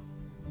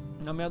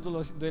na minha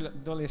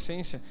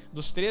adolescência,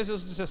 dos 13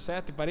 aos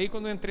 17. Parei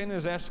quando eu entrei no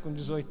exército com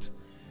 18.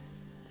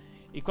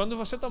 E quando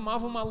você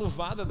tomava uma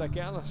luvada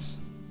daquelas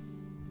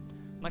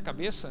na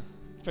cabeça,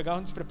 pegava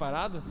um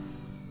despreparado,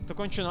 tu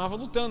continuava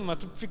lutando, mas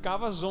tu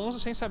ficava zonzo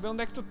sem saber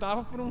onde é que tu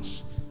estava por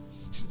uns...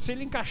 Se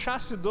ele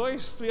encaixasse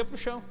 2, tu ia pro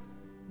chão,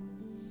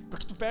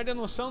 porque tu perde a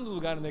noção do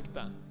lugar onde é que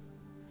está.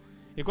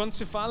 E quando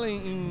se fala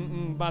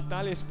em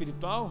batalha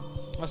espiritual,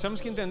 nós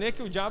temos que entender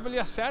que o diabo ele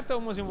acerta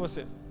umas em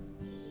você.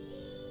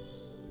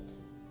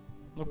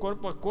 No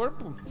corpo a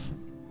corpo,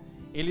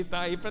 ele está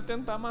aí para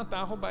tentar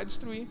matar, roubar e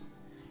destruir.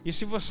 E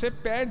se você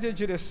perde a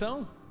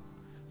direção,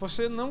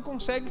 você não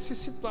consegue se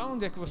situar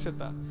onde é que você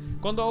está.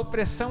 Quando a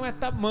opressão é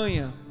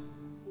tamanha,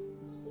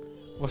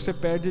 você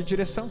perde a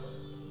direção.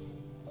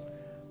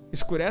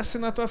 Escurece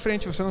na tua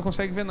frente, você não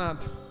consegue ver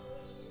nada.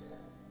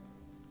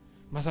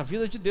 Mas a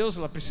vida de Deus,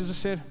 ela precisa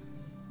ser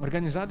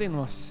organizada em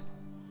nós.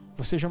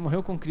 Você já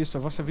morreu com Cristo,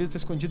 a vossa vida está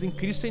escondida em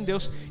Cristo e em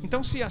Deus.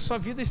 Então, se a sua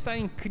vida está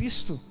em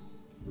Cristo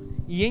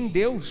e em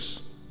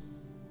Deus,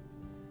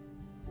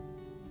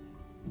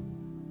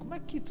 como é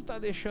que tu está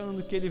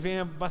deixando que Ele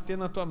venha bater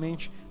na tua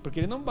mente?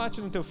 Porque Ele não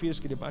bate no teu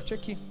físico, Ele bate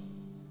aqui.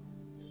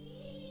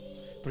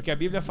 Porque a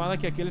Bíblia fala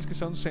que aqueles que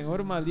são do Senhor,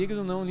 o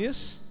maligno não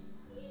lhes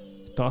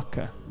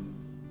toca.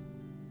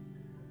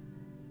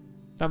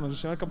 Tá, mas o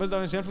Senhor acabou de dar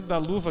um exemplo da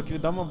luva, que Ele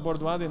dá uma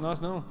bordoada em nós.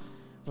 Não,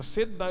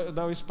 você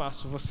dá o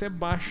espaço, você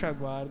baixa a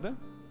guarda,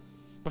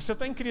 você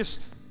está em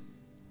Cristo,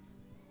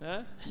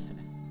 né?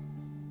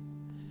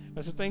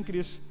 Você está em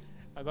Cristo.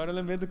 Agora eu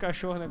lembrei do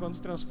cachorro, né? Quando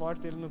tu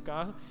transporta ele no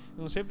carro,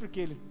 eu não sei porque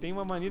ele tem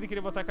uma mania de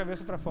querer botar a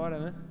cabeça para fora,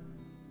 né?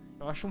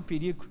 Eu acho um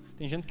perigo.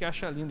 Tem gente que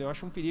acha lindo, eu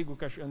acho um perigo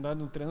andar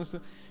no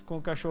trânsito com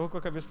o cachorro com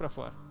a cabeça para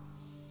fora.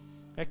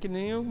 É que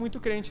nem eu, muito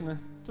crente, né?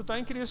 Tu está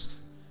em Cristo,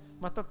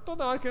 mas tá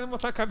toda hora querendo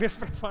botar a cabeça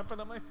para fora para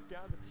dar mais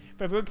piada,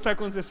 para ver o que está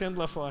acontecendo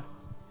lá fora.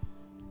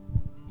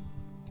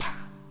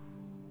 Pá.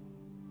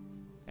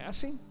 É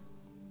assim.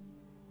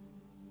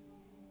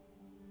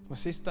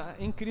 Você está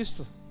em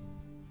Cristo,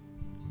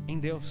 em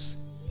Deus.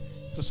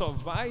 Tu só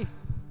vai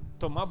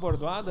tomar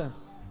bordoada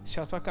se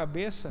a tua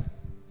cabeça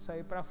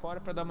sair para fora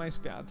para dar mais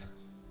piada.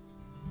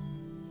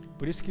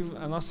 Por isso que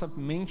a nossa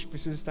mente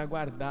precisa estar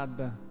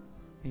guardada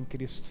em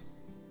Cristo.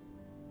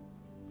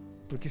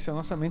 Porque se a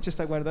nossa mente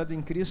está guardada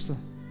em Cristo,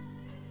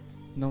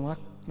 não há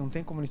não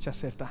tem como ele te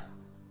acertar,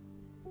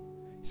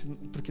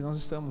 porque nós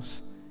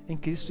estamos em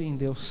Cristo e em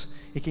Deus,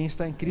 e quem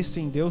está em Cristo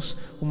e em Deus,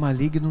 o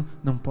maligno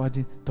não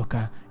pode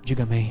tocar.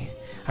 Diga amém.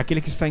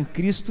 Aquele que está em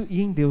Cristo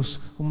e em Deus,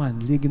 o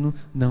maligno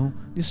não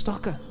lhes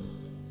toca.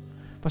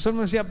 Pastor,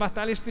 mas e a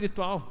batalha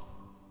espiritual?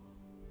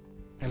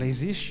 Ela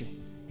existe,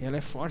 e ela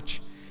é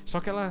forte, só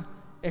que ela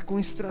é com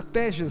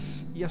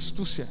estratégias e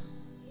astúcia.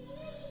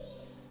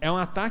 É um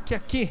ataque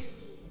aqui,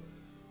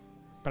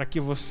 para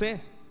que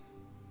você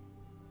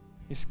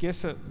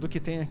esqueça do que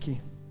tem aqui.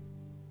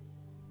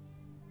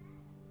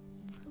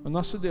 O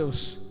nosso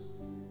Deus,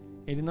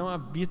 Ele não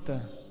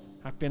habita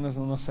apenas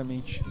na nossa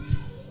mente,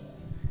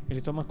 Ele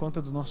toma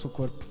conta do nosso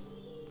corpo.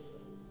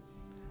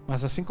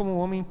 Mas assim como o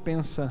homem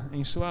pensa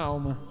em sua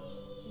alma,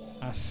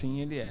 assim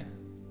ele é.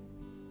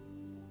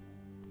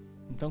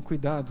 Então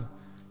cuidado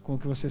com o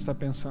que você está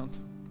pensando,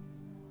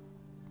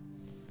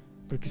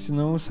 porque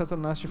senão o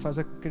Satanás te faz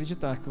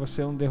acreditar que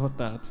você é um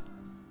derrotado.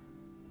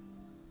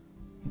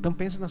 Então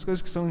pense nas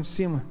coisas que estão em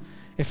cima.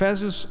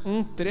 Efésios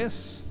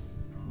 1.3,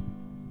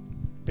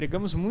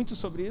 pregamos muito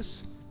sobre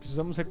isso,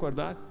 precisamos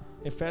recordar.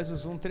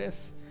 Efésios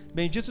 1.3: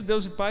 Bendito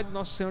Deus e Pai do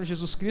nosso Senhor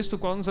Jesus Cristo, o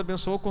qual nos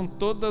abençoou com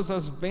todas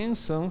as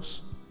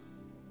bênçãos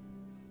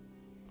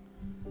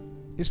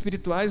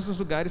espirituais nos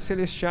lugares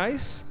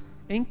celestiais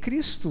em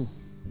Cristo.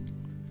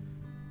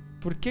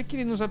 Por que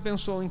Ele nos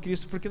abençoou em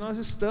Cristo? Porque nós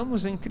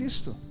estamos em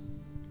Cristo.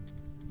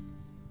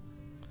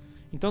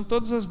 Então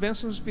todas as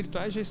bênçãos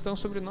espirituais já estão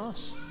sobre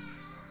nós.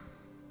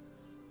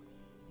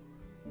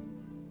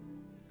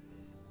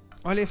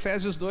 Olha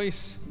Efésios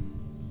 2,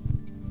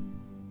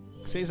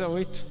 6 a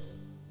 8.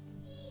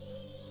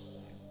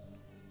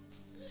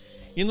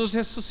 E nos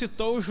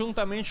ressuscitou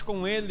juntamente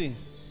com Ele,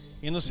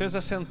 e nos fez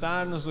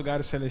assentar nos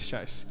lugares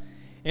celestiais.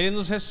 Ele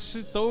nos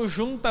ressuscitou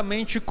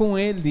juntamente com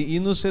Ele,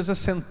 e nos fez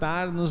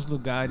assentar nos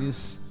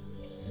lugares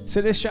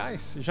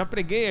celestiais. Já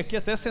preguei aqui,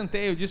 até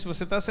sentei, eu disse,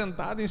 você está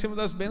sentado em cima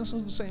das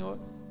bênçãos do Senhor.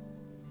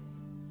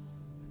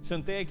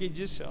 Sentei aqui e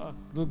disse, ó,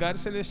 lugares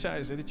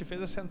celestiais, Ele te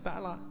fez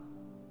assentar lá.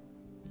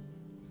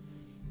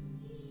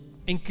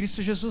 Em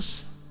Cristo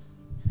Jesus,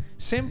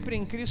 sempre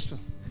em Cristo,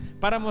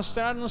 para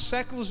mostrar nos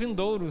séculos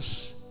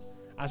vindouros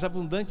as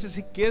abundantes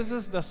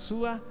riquezas da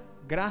sua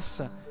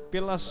graça,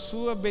 pela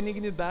sua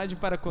benignidade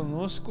para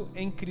conosco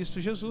em Cristo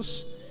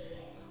Jesus.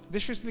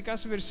 Deixa eu explicar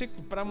esse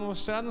versículo, para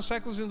mostrar nos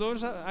séculos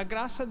vindouros a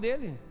graça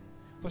dele.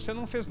 Você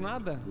não fez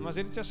nada, mas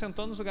Ele te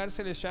assentou nos lugares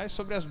celestiais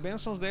sobre as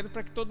bênçãos dele,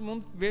 para que todo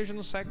mundo veja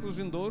nos séculos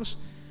vindouros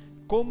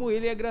como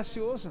Ele é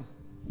gracioso.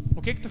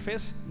 O que tu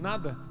fez?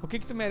 Nada. O que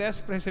tu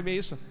merece para receber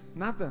isso?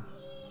 Nada.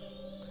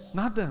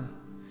 Nada.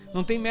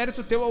 Não tem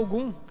mérito teu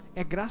algum,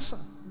 é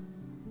graça.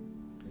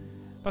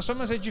 Pastor,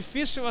 mas é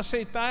difícil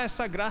aceitar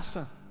essa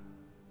graça.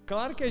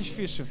 Claro que é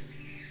difícil.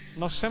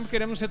 Nós sempre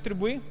queremos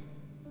retribuir.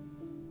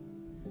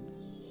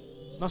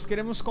 Nós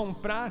queremos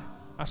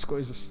comprar as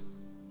coisas.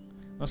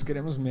 Nós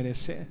queremos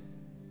merecer.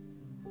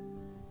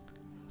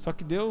 Só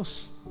que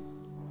Deus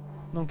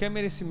não quer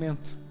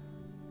merecimento.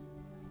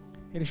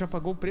 Ele já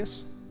pagou o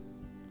preço.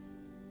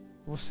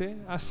 Você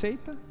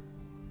aceita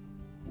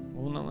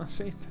ou não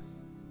aceita?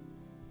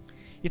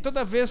 E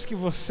toda vez que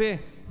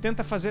você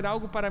tenta fazer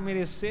algo para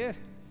merecer,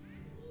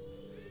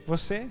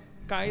 você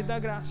cai da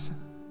graça.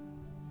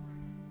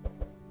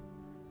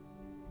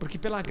 Porque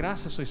pela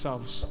graça sois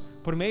salvos,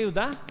 por meio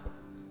da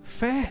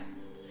fé.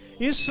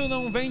 Isso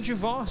não vem de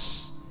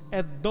vós,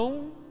 é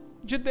dom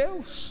de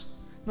Deus.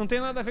 Não tem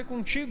nada a ver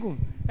contigo,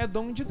 é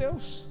dom de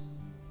Deus,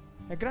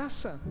 é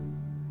graça.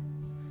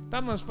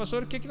 Tá, mas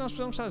pastor, o que nós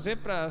precisamos fazer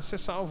para ser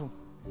salvo?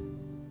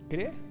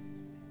 Crer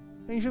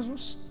em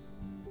Jesus.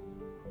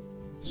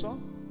 Só.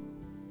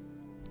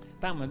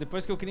 Tá, mas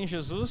depois que eu criei em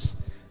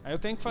Jesus, aí eu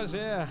tenho que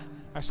fazer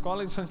a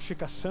escola de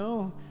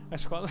santificação, a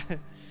escola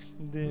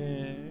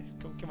de...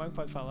 o que mais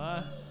pode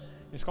falar?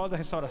 A escola da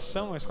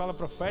restauração, a escola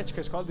profética,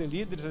 a escola de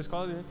líderes, a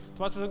escola de... Tu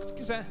pode fazer o que tu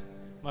quiser,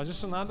 mas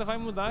isso nada vai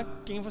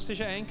mudar quem você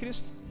já é em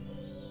Cristo.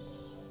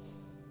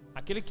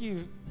 Aquele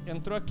que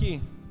entrou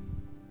aqui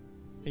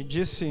e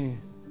disse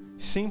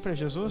sim para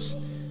Jesus,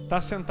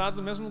 está sentado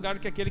no mesmo lugar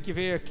que aquele que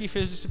veio aqui,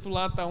 fez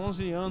discipulado, está há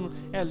 11 anos,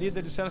 é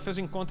líder de célula, fez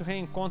encontro,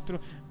 reencontro,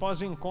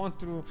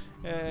 pós-encontro,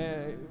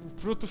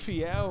 fruto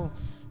fiel,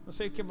 não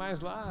sei o que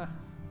mais lá,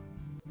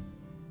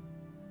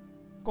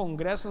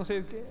 congresso, não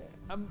sei o que,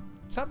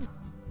 sabe,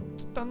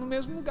 tu está no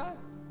mesmo lugar,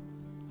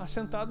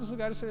 assentado nos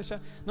lugares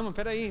celestiais. Não, mas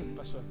peraí,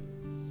 pastor,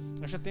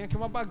 eu já tenho aqui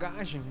uma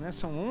bagagem, né?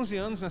 São 11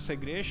 anos nessa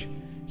igreja,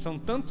 são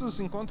tantos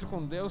encontros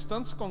com Deus,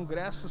 tantos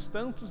congressos,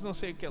 tantos não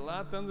sei o que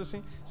lá, tantos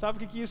assim.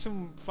 Sabe o que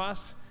isso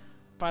faz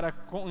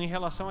em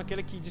relação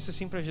àquele que disse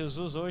sim para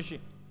Jesus hoje,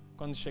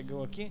 quando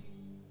chegou aqui?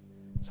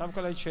 Sabe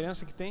qual é a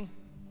diferença que tem?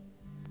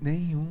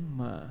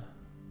 Nenhuma.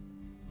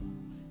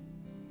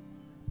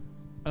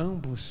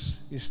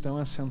 Ambos estão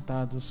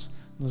assentados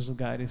nos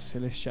lugares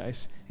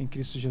celestiais em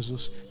Cristo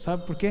Jesus.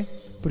 Sabe por quê?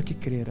 Porque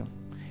creram.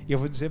 E eu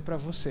vou dizer para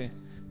você,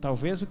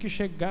 talvez o que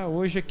chegar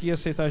hoje aqui e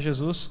aceitar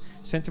Jesus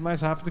sente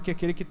mais rápido que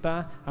aquele que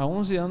está há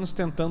 11 anos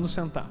tentando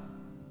sentar.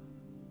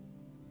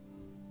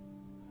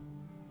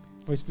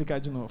 Vou explicar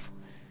de novo.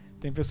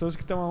 Tem pessoas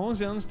que estão há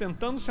 11 anos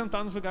tentando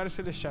sentar nos lugares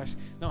celestiais.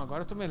 Não,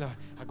 agora eu estou melhor.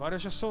 Agora eu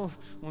já sou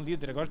um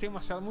líder. Agora eu tenho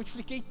uma célula.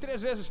 Multipliquei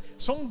 3 vezes.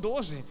 Sou um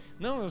 12.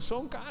 Não, eu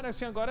sou um cara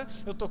assim. Agora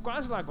eu estou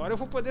quase lá. Agora eu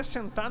vou poder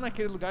sentar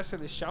naquele lugar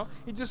celestial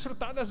e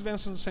desfrutar das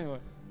bênçãos do Senhor.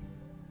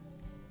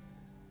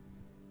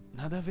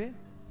 Nada a ver.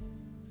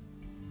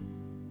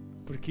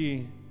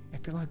 Porque é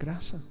pela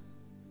graça.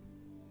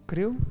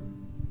 Creu?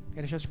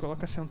 Ele já te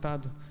coloca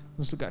sentado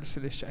nos lugares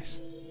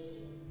celestiais.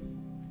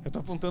 Eu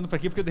estou apontando para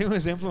aqui porque eu dei um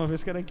exemplo uma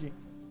vez que era aqui.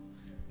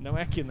 Não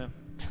é aqui, não.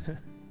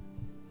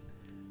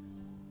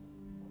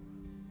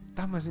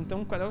 Tá, mas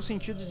então qual é o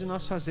sentido de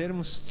nós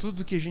fazermos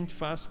tudo que a gente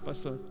faz,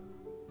 pastor?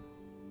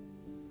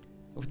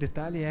 O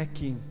detalhe é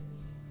que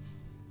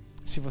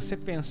se você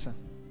pensa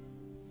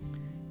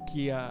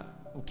que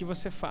o que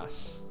você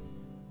faz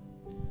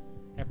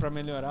é para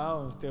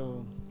melhorar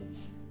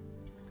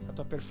a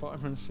tua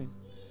performance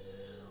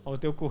ou o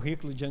teu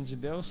currículo diante de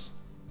Deus,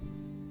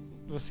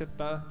 você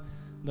está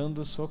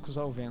dando socos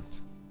ao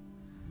vento.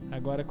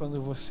 Agora, quando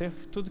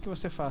tudo que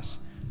você faz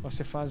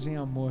em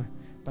amor,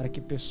 para que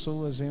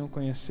pessoas venham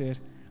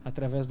conhecer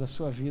através da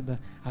sua vida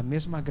a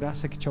mesma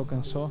graça que te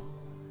alcançou,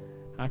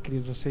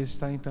 querido, você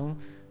está então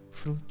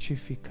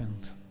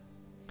frutificando.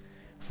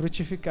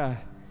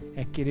 Frutificar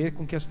é querer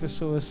com que as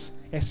pessoas,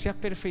 é se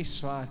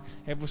aperfeiçoar,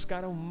 é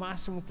buscar ao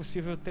máximo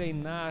possível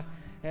treinar,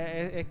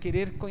 é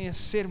querer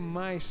conhecer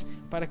mais,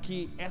 para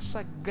que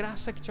essa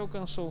graça que te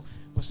alcançou,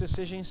 você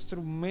seja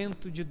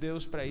instrumento de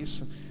Deus para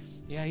isso.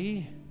 E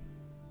aí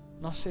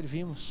nós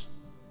servimos,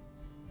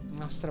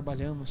 nós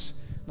trabalhamos,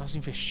 nós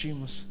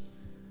investimos,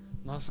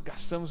 nós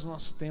gastamos o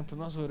nosso tempo,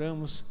 nós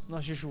oramos,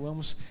 nós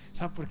jejuamos.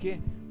 Sabe por quê?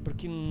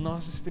 Porque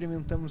nós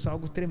experimentamos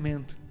algo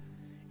tremendo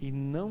e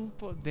não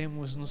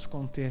podemos nos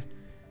conter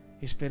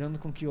esperando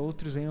com que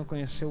outros venham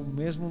conhecer o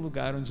mesmo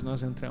lugar onde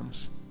nós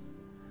entramos.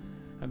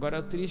 Agora,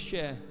 o triste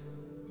é,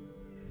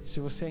 se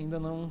você ainda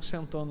não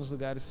sentou nos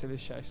lugares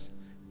celestiais,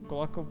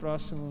 coloca o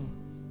próximo.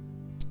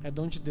 É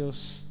dom de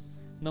Deus.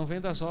 Não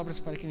vem das obras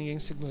para que ninguém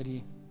se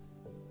glorie.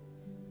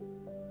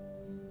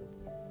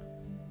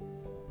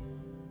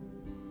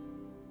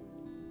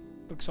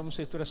 Porque somos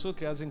feitura sua,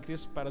 criados em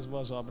Cristo para as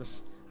boas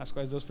obras, as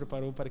quais Deus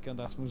preparou para que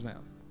andássemos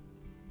nela.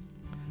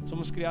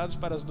 Somos criados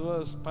para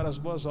as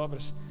boas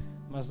obras,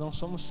 mas não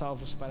somos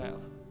salvos para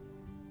ela.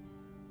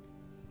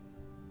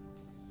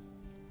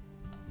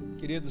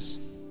 Queridos,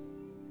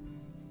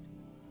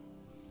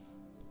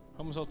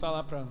 vamos voltar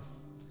lá para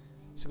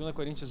 2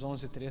 Coríntios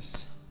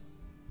 11.3.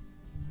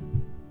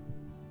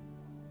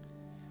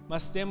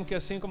 Mas temo que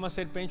assim como a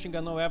serpente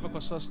enganou Eva com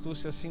a sua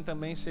astúcia, assim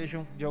também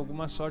sejam de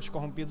alguma sorte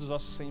corrompidos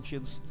vossos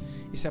sentidos.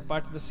 Isso é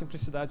parte da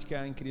simplicidade que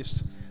há em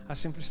Cristo. A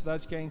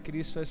simplicidade que há em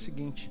Cristo é a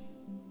seguinte: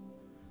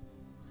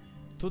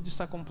 tudo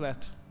está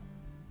completo.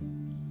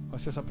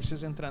 Você só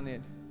precisa entrar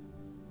nele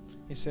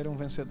e ser um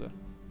vencedor.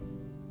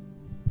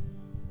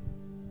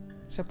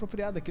 Se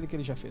apropriar daquilo que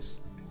ele já fez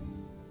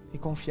e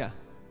confiar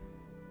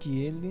que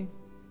ele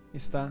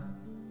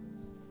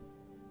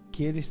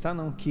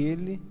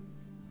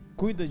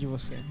cuida de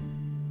você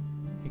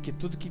e que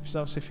tudo que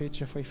precisava ser feito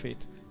já foi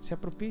feito. Se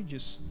aproprie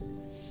disso.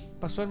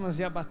 Pastor, mas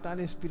e a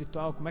batalha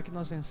espiritual? Como é que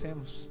nós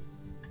vencemos?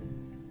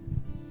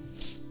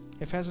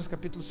 Efésios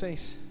capítulo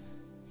 6,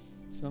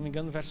 se não me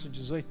engano, verso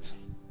 18.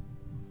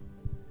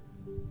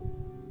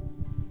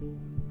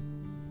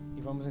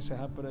 E vamos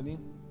encerrar por ali.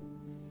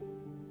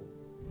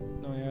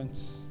 Não é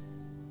antes.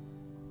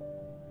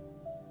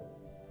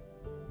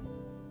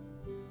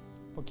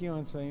 Um pouquinho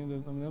antes ainda,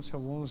 não me lembro se é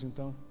o 11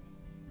 então.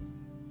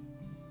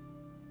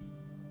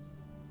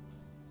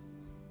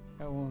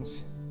 É o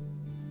 11.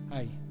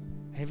 Aí.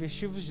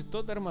 Revesti-vos de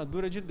toda a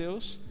armadura de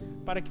Deus,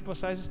 para que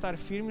possais estar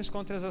firmes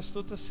contra as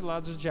astutas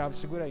ciladas do diabo.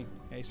 Segura aí.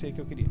 É isso aí que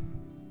eu queria.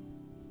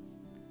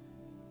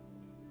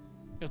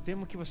 Eu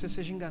temo que você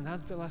seja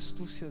enganado pela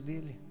astúcia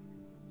dele.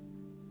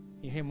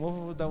 E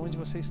remova-o da onde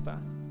você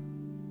está.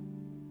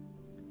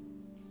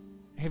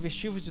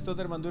 Revesti-vos de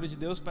toda a armadura de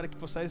Deus, para que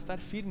possais estar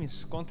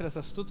firmes contra as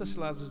astutas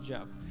ciladas do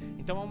diabo.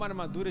 Então há uma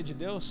armadura de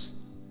Deus,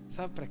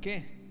 sabe para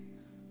quê?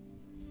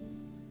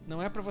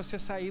 Não é para você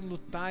sair,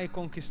 lutar e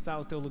conquistar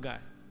o teu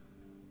lugar.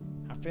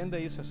 Aprenda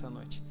isso essa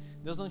noite.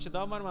 Deus não te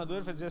dá uma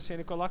armadura para dizer assim,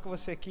 ele coloca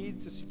você aqui,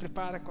 se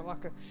prepara,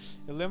 coloca.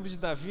 Eu lembro de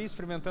Davi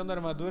experimentando a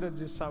armadura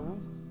de Saul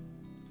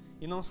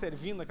e não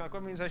servindo, aquela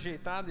coisa meio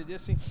desajeitada, e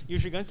assim, e o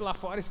gigante lá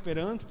fora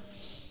esperando,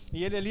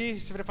 e ele ali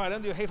se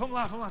preparando, e o rei, vamos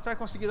lá, tu vai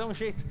conseguir dar um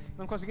jeito.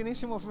 Não conseguia nem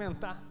se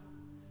movimentar.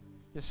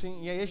 E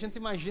assim, e aí a gente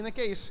imagina que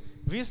é isso,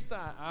 vista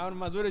a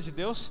armadura de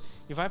Deus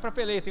e vai para a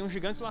peleia, tem um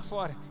gigante lá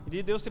fora, e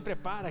daí Deus te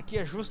prepara aqui,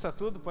 ajusta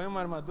tudo, põe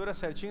uma armadura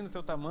certinho no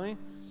teu tamanho,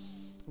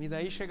 e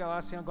daí chega lá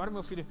assim, agora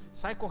meu filho,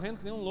 sai correndo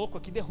que nem um louco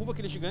aqui, derruba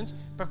aquele gigante,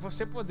 para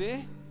você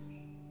poder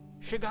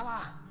chegar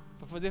lá,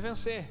 para poder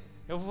vencer.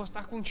 Eu vou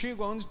estar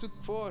contigo aonde tu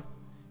for.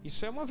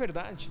 Isso é uma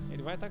verdade,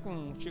 ele vai estar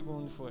contigo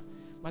onde for.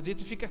 Mas daí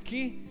tu fica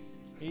aqui,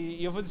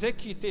 e eu vou dizer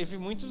que teve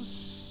muitos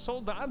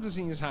soldados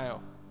em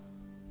Israel,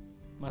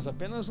 mas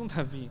apenas um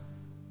Davi.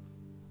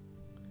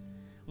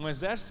 Um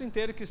exército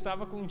inteiro que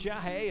estava com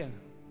diarreia,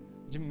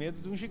 de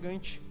medo de um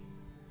gigante.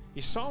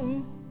 E só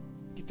um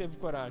que teve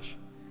coragem.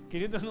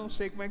 Querido, eu não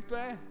sei como é que tu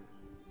é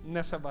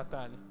nessa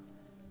batalha.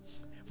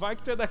 Vai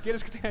que tu é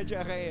daqueles que tem a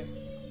diarreia.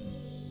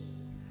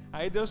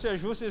 Aí Deus se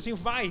ajusta e diz assim,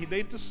 vai.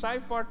 Daí tu sai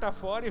porta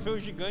fora e vê o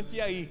gigante,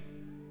 e aí?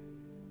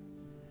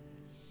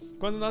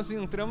 Quando nós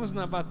entramos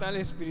na batalha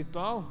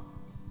espiritual,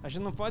 a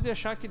gente não pode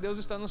achar que Deus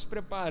está nos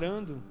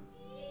preparando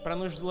para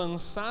nos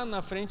lançar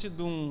na frente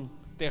de um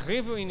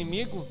terrível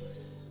inimigo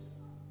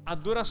a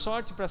dura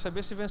sorte para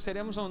saber se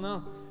venceremos ou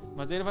não.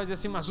 Mas ele vai dizer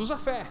assim, mas usa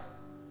fé.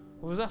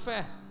 Usa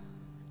fé.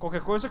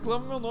 Qualquer coisa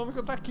clama o meu nome que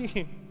eu estou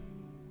aqui.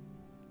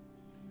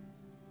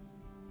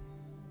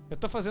 Eu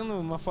estou fazendo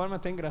uma forma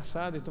até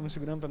engraçada e estou me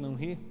segurando para não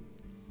rir,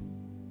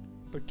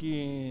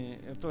 porque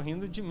eu estou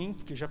rindo de mim,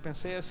 porque já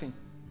pensei assim.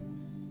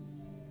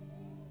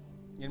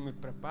 Ele me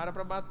prepara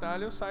para a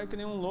batalha, eu saio que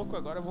nem um louco,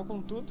 agora eu vou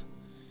com tudo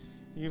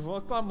e vou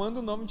aclamando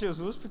o nome de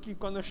Jesus, porque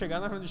quando eu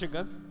chegar na frente do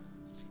gigante,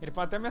 ele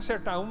pode até me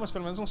acertar mas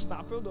pelo menos uns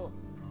tapas eu dou.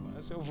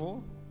 Mas eu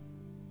vou.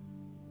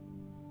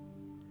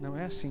 Não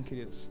é assim,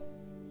 queridos.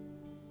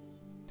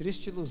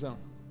 Triste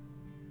ilusão.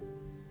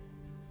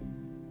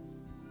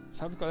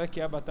 Sabe qual é que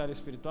é a batalha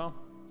espiritual?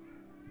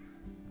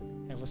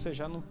 É você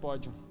já no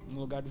pódio, no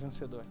lugar do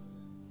vencedor,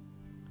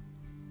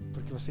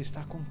 porque você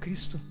está com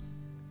Cristo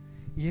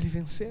e Ele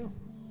venceu.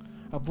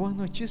 A boa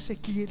notícia é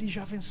que Ele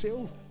já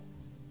venceu.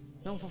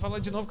 Não, vou falar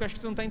de novo que eu acho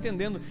que tu não está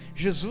entendendo.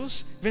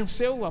 Jesus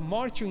venceu a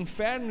morte, o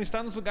inferno,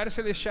 está nos lugares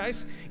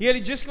celestiais, e Ele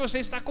diz que você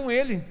está com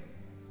Ele.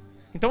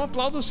 Então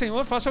aplauda o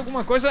Senhor, faça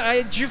alguma coisa.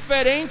 É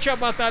diferente a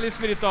batalha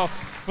espiritual.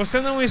 Você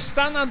não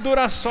está na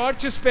dura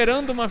sorte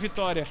esperando uma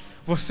vitória.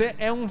 Você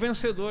é um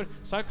vencedor.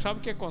 Sabe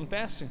o que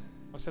acontece?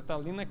 Você está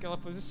ali naquela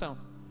posição,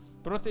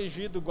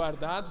 protegido,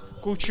 guardado,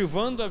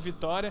 cultivando a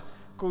vitória,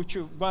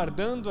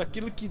 guardando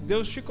aquilo que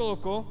Deus te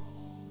colocou.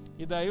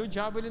 E daí o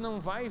diabo ele não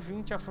vai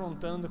vir te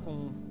afrontando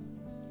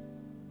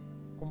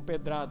com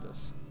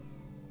pedradas.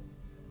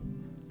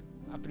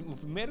 O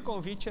primeiro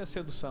convite é a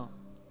sedução.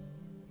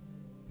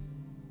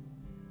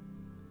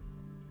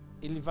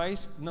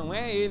 Não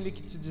é ele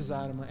que te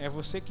desarma, é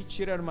você que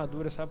tira a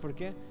armadura. Sabe por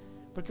quê?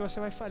 Porque você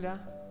vai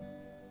falhar.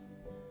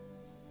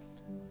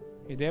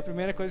 E daí a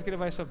primeira coisa que ele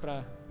vai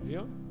soprar,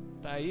 viu?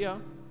 Tá aí, ó,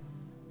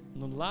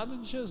 no lado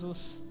de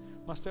Jesus,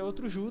 mas tu é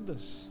outro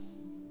Judas.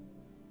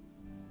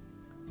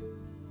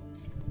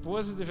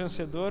 Pose de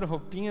vencedor,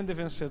 roupinha de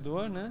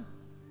vencedor, né?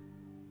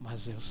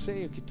 Mas eu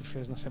sei o que tu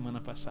fez na semana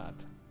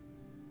passada.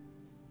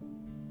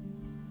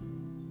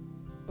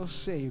 Eu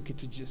sei o que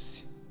tu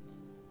disse.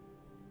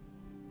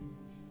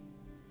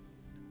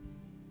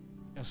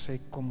 Eu sei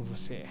como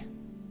você é.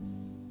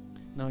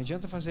 Não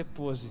adianta fazer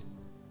pose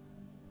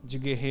de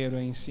guerreiro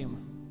aí em cima,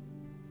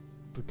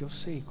 porque eu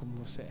sei como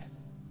você é.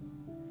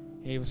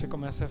 E aí você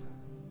começa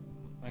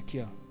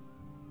aqui, ó.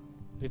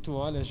 E tu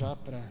olha já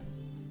para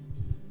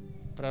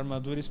a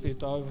armadura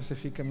espiritual e você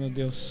fica, meu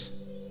Deus.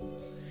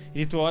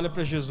 E tu olha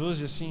para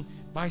Jesus e assim,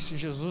 pai, se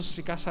Jesus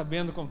ficar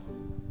sabendo como...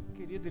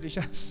 Querido, ele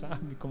já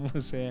sabe como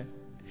você é.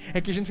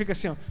 É que a gente fica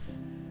assim, ó,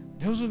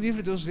 Deus o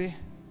livre, Deus vê,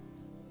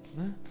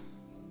 né?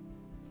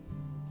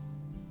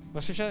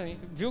 Você já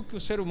viu que o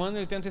ser humano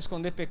ele tenta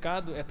esconder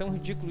pecado? É tão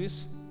ridículo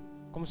isso,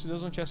 como se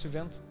Deus não estivesse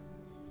vendo.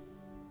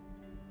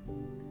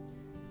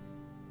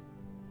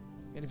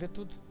 Ele vê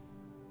tudo.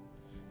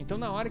 Então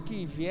na hora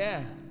que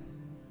vier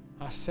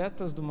as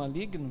setas do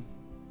maligno,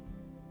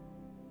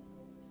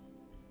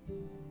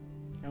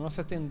 a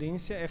nossa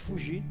tendência é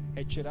fugir,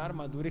 é tirar a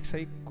armadura e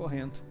sair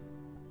correndo.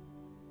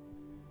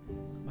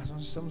 Mas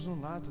nós estamos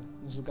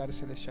nos lugares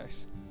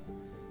celestiais.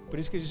 Por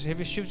isso que ele diz,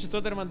 revestivos de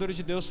toda a armadura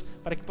de Deus,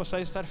 para que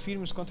possais estar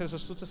firmes contra as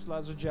astutas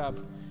ciladas do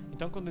diabo.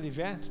 Então quando ele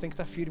vier, tu tem que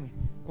estar firme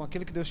com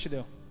aquilo que Deus te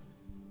deu.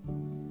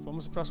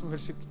 Vamos ao próximo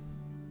versículo.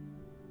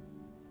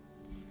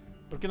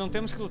 Porque não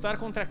temos que lutar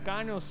contra a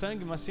carne ou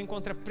sangue, mas sim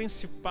contra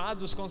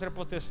principados, contra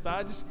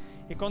potestades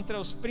e contra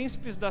os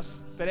príncipes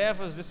das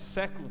trevas desse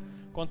século,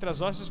 contra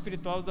as hostes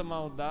espirituais da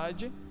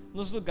maldade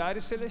nos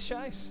lugares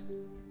celestiais.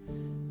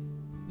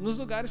 Nos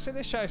lugares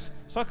celestiais.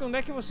 Só que onde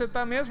é que você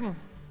está mesmo?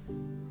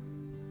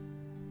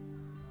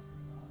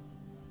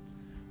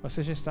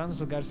 Você já está nos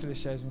lugares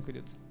celestiais, meu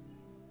querido.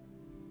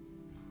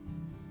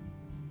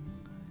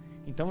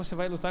 Então você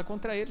vai lutar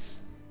contra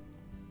eles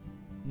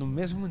no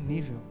mesmo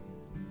nível.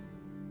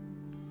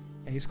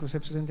 É isso que você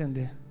precisa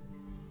entender.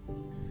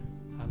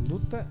 A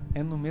luta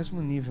é no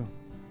mesmo nível.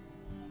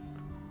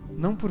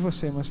 Não por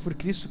você, mas por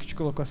Cristo que te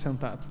colocou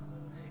assentado.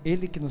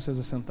 Ele que nos fez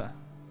assentar.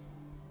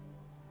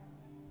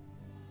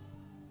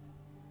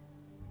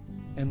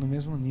 É no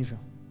mesmo nível.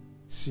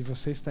 Se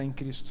você está em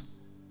Cristo.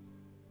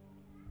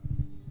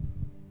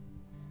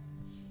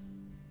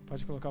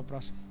 Pode colocar o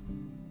próximo.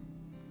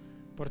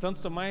 Portanto,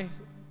 tomai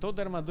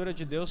toda a armadura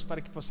de Deus para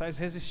que possais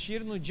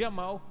resistir no dia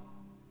mau.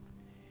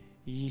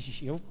 E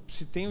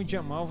se tem o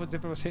dia mau, vou dizer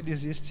para você, ele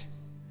existe.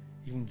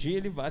 E um dia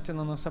ele bate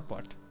na nossa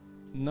porta.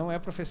 Não é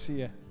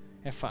profecia,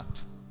 é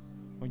fato.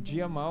 O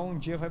dia mau, um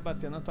dia vai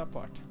bater na tua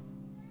porta.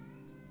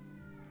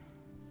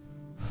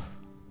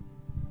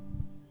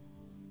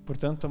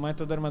 Portanto, tomai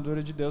toda a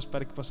armadura de Deus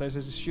para que possais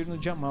resistir no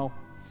dia mau.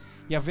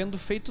 E havendo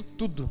feito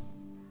tudo,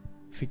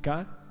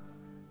 ficar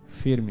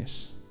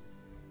firmes.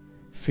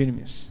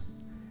 Firmes.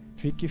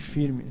 Fique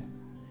firme.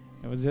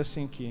 Eu vou dizer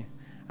assim que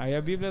aí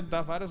a Bíblia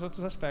dá vários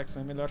outros aspectos.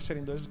 É melhor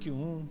serem 2 do que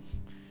 1,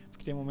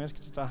 porque tem momentos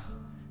que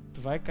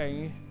tu vai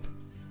cair.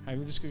 A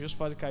Bíblia diz que o justo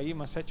pode cair,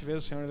 mas 7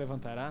 vezes o Senhor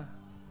levantará.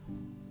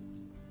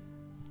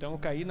 Então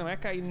cair não é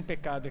cair em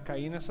pecado, é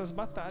cair nessas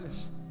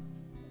batalhas.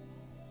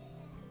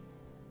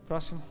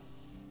 Próximo.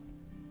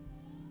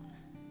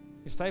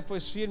 Estai,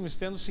 pois, firmes,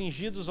 tendo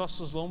cingido os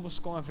vossos lombos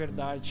com a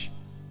verdade.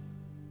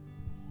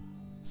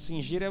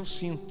 Cingir é o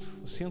cinto,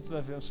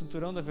 o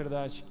cinturão da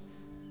verdade.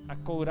 A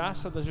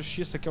couraça da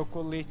justiça, que é o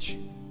colete.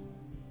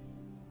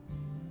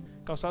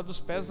 Calçado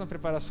os pés na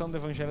preparação do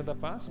evangelho da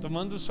paz,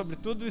 tomando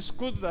sobretudo o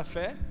escudo da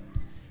fé,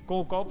 com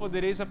o qual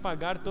podereis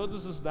apagar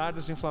todos os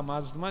dardos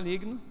inflamados do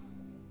maligno.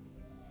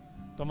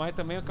 Tomai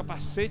também o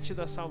capacete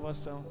da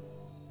salvação.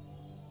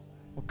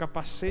 O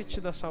capacete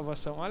da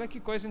salvação. Olha que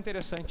coisa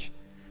interessante.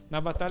 Na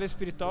batalha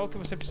espiritual que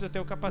você precisa ter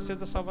o capacete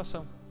da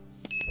salvação.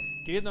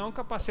 Querido, não é um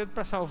capacete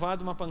para salvar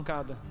de uma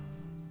pancada.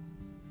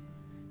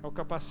 É o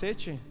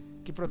capacete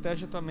que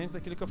protege a tua mente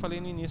daquilo que eu falei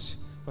no início.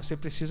 Você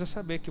precisa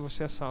saber que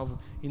você é salvo.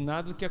 E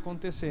nada do que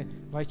acontecer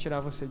vai tirar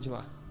você de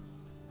lá.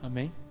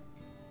 Amém?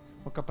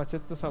 O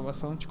capacete da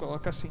salvação te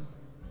coloca assim.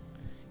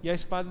 E a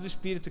espada do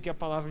Espírito, que é a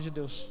palavra de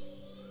Deus.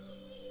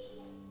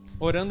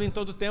 Orando em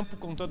todo tempo,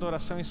 com toda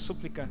oração e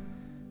súplica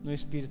no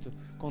Espírito.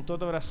 Com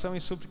toda oração e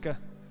súplica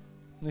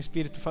no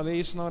Espírito. Falei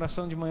isso na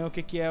oração de manhã, o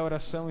que é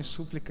oração e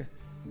súplica.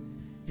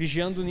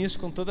 Vigiando nisso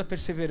com toda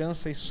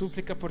perseverança e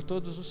súplica por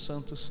todos os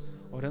santos,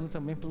 orando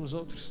também pelos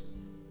outros.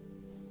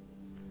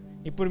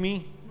 E por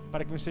mim,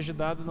 para que me seja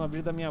dado no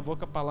abrir da minha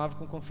boca a palavra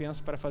com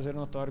confiança para fazer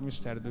notório o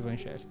mistério do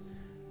Evangelho.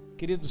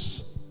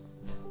 Queridos,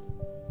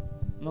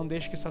 não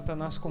deixe que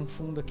Satanás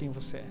confunda quem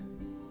você é.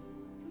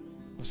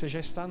 Você já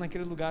está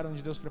naquele lugar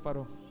onde Deus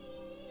preparou.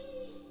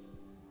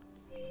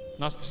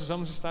 Nós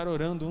precisamos estar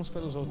orando uns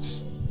pelos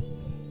outros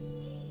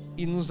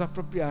e nos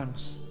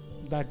apropriarmos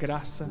da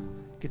graça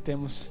que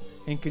temos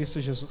em Cristo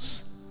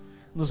Jesus.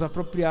 Nos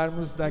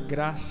apropriarmos da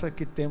graça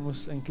que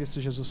temos em Cristo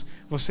Jesus.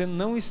 Você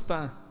não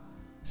está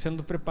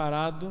sendo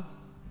preparado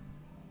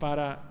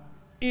para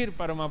ir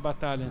para uma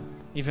batalha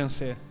e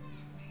vencer.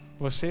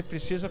 Você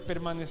precisa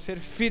permanecer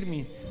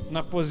firme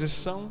na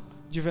posição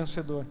de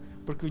vencedor,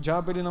 porque o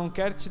diabo ele não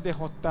quer te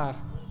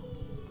derrotar,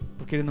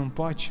 porque ele não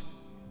pode.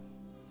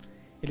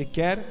 Ele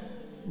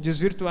quer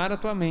desvirtuar a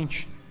tua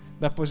mente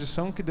da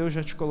posição que Deus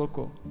já te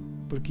colocou,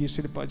 porque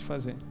isso ele pode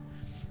fazer.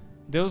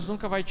 Deus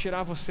nunca vai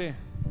tirar você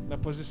da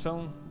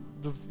posição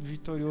do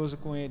vitorioso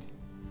com Ele,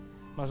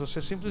 mas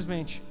você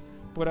simplesmente,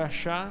 por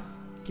achar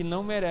que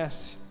não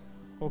merece,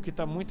 ou que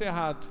está muito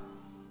errado,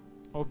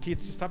 ou que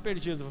está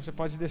perdido, você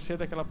pode descer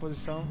daquela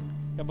posição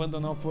e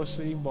abandonar o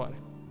posto e ir embora.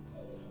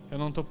 Eu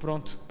não estou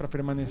pronto para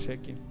permanecer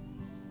aqui.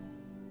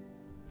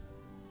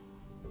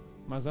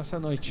 Mas nessa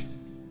noite,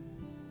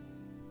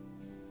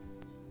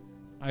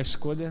 a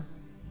escolha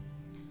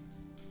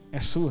é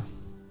sua.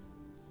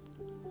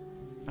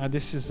 A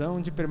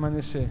decisão de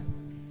permanecer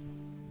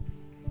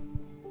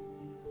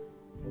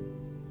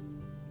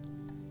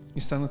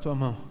está na tua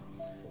mão.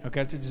 Eu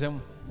quero te dizer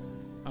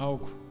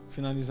algo,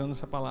 finalizando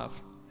essa palavra.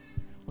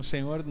 O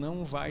Senhor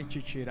não vai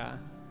te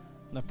tirar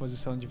da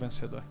posição de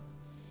vencedor.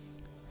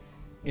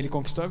 Ele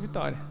conquistou a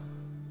vitória,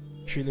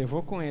 te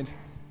levou com Ele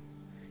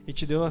e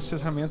te deu as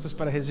ferramentas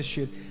para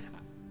resistir.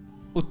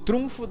 O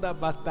trunfo da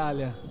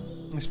batalha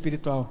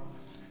espiritual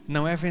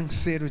não é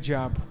vencer o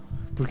diabo,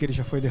 porque ele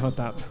já foi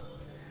derrotado,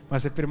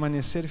 mas é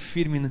permanecer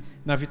firme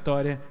na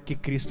vitória que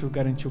Cristo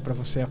garantiu para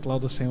você.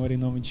 Aplauda o Senhor em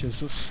nome de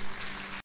Jesus.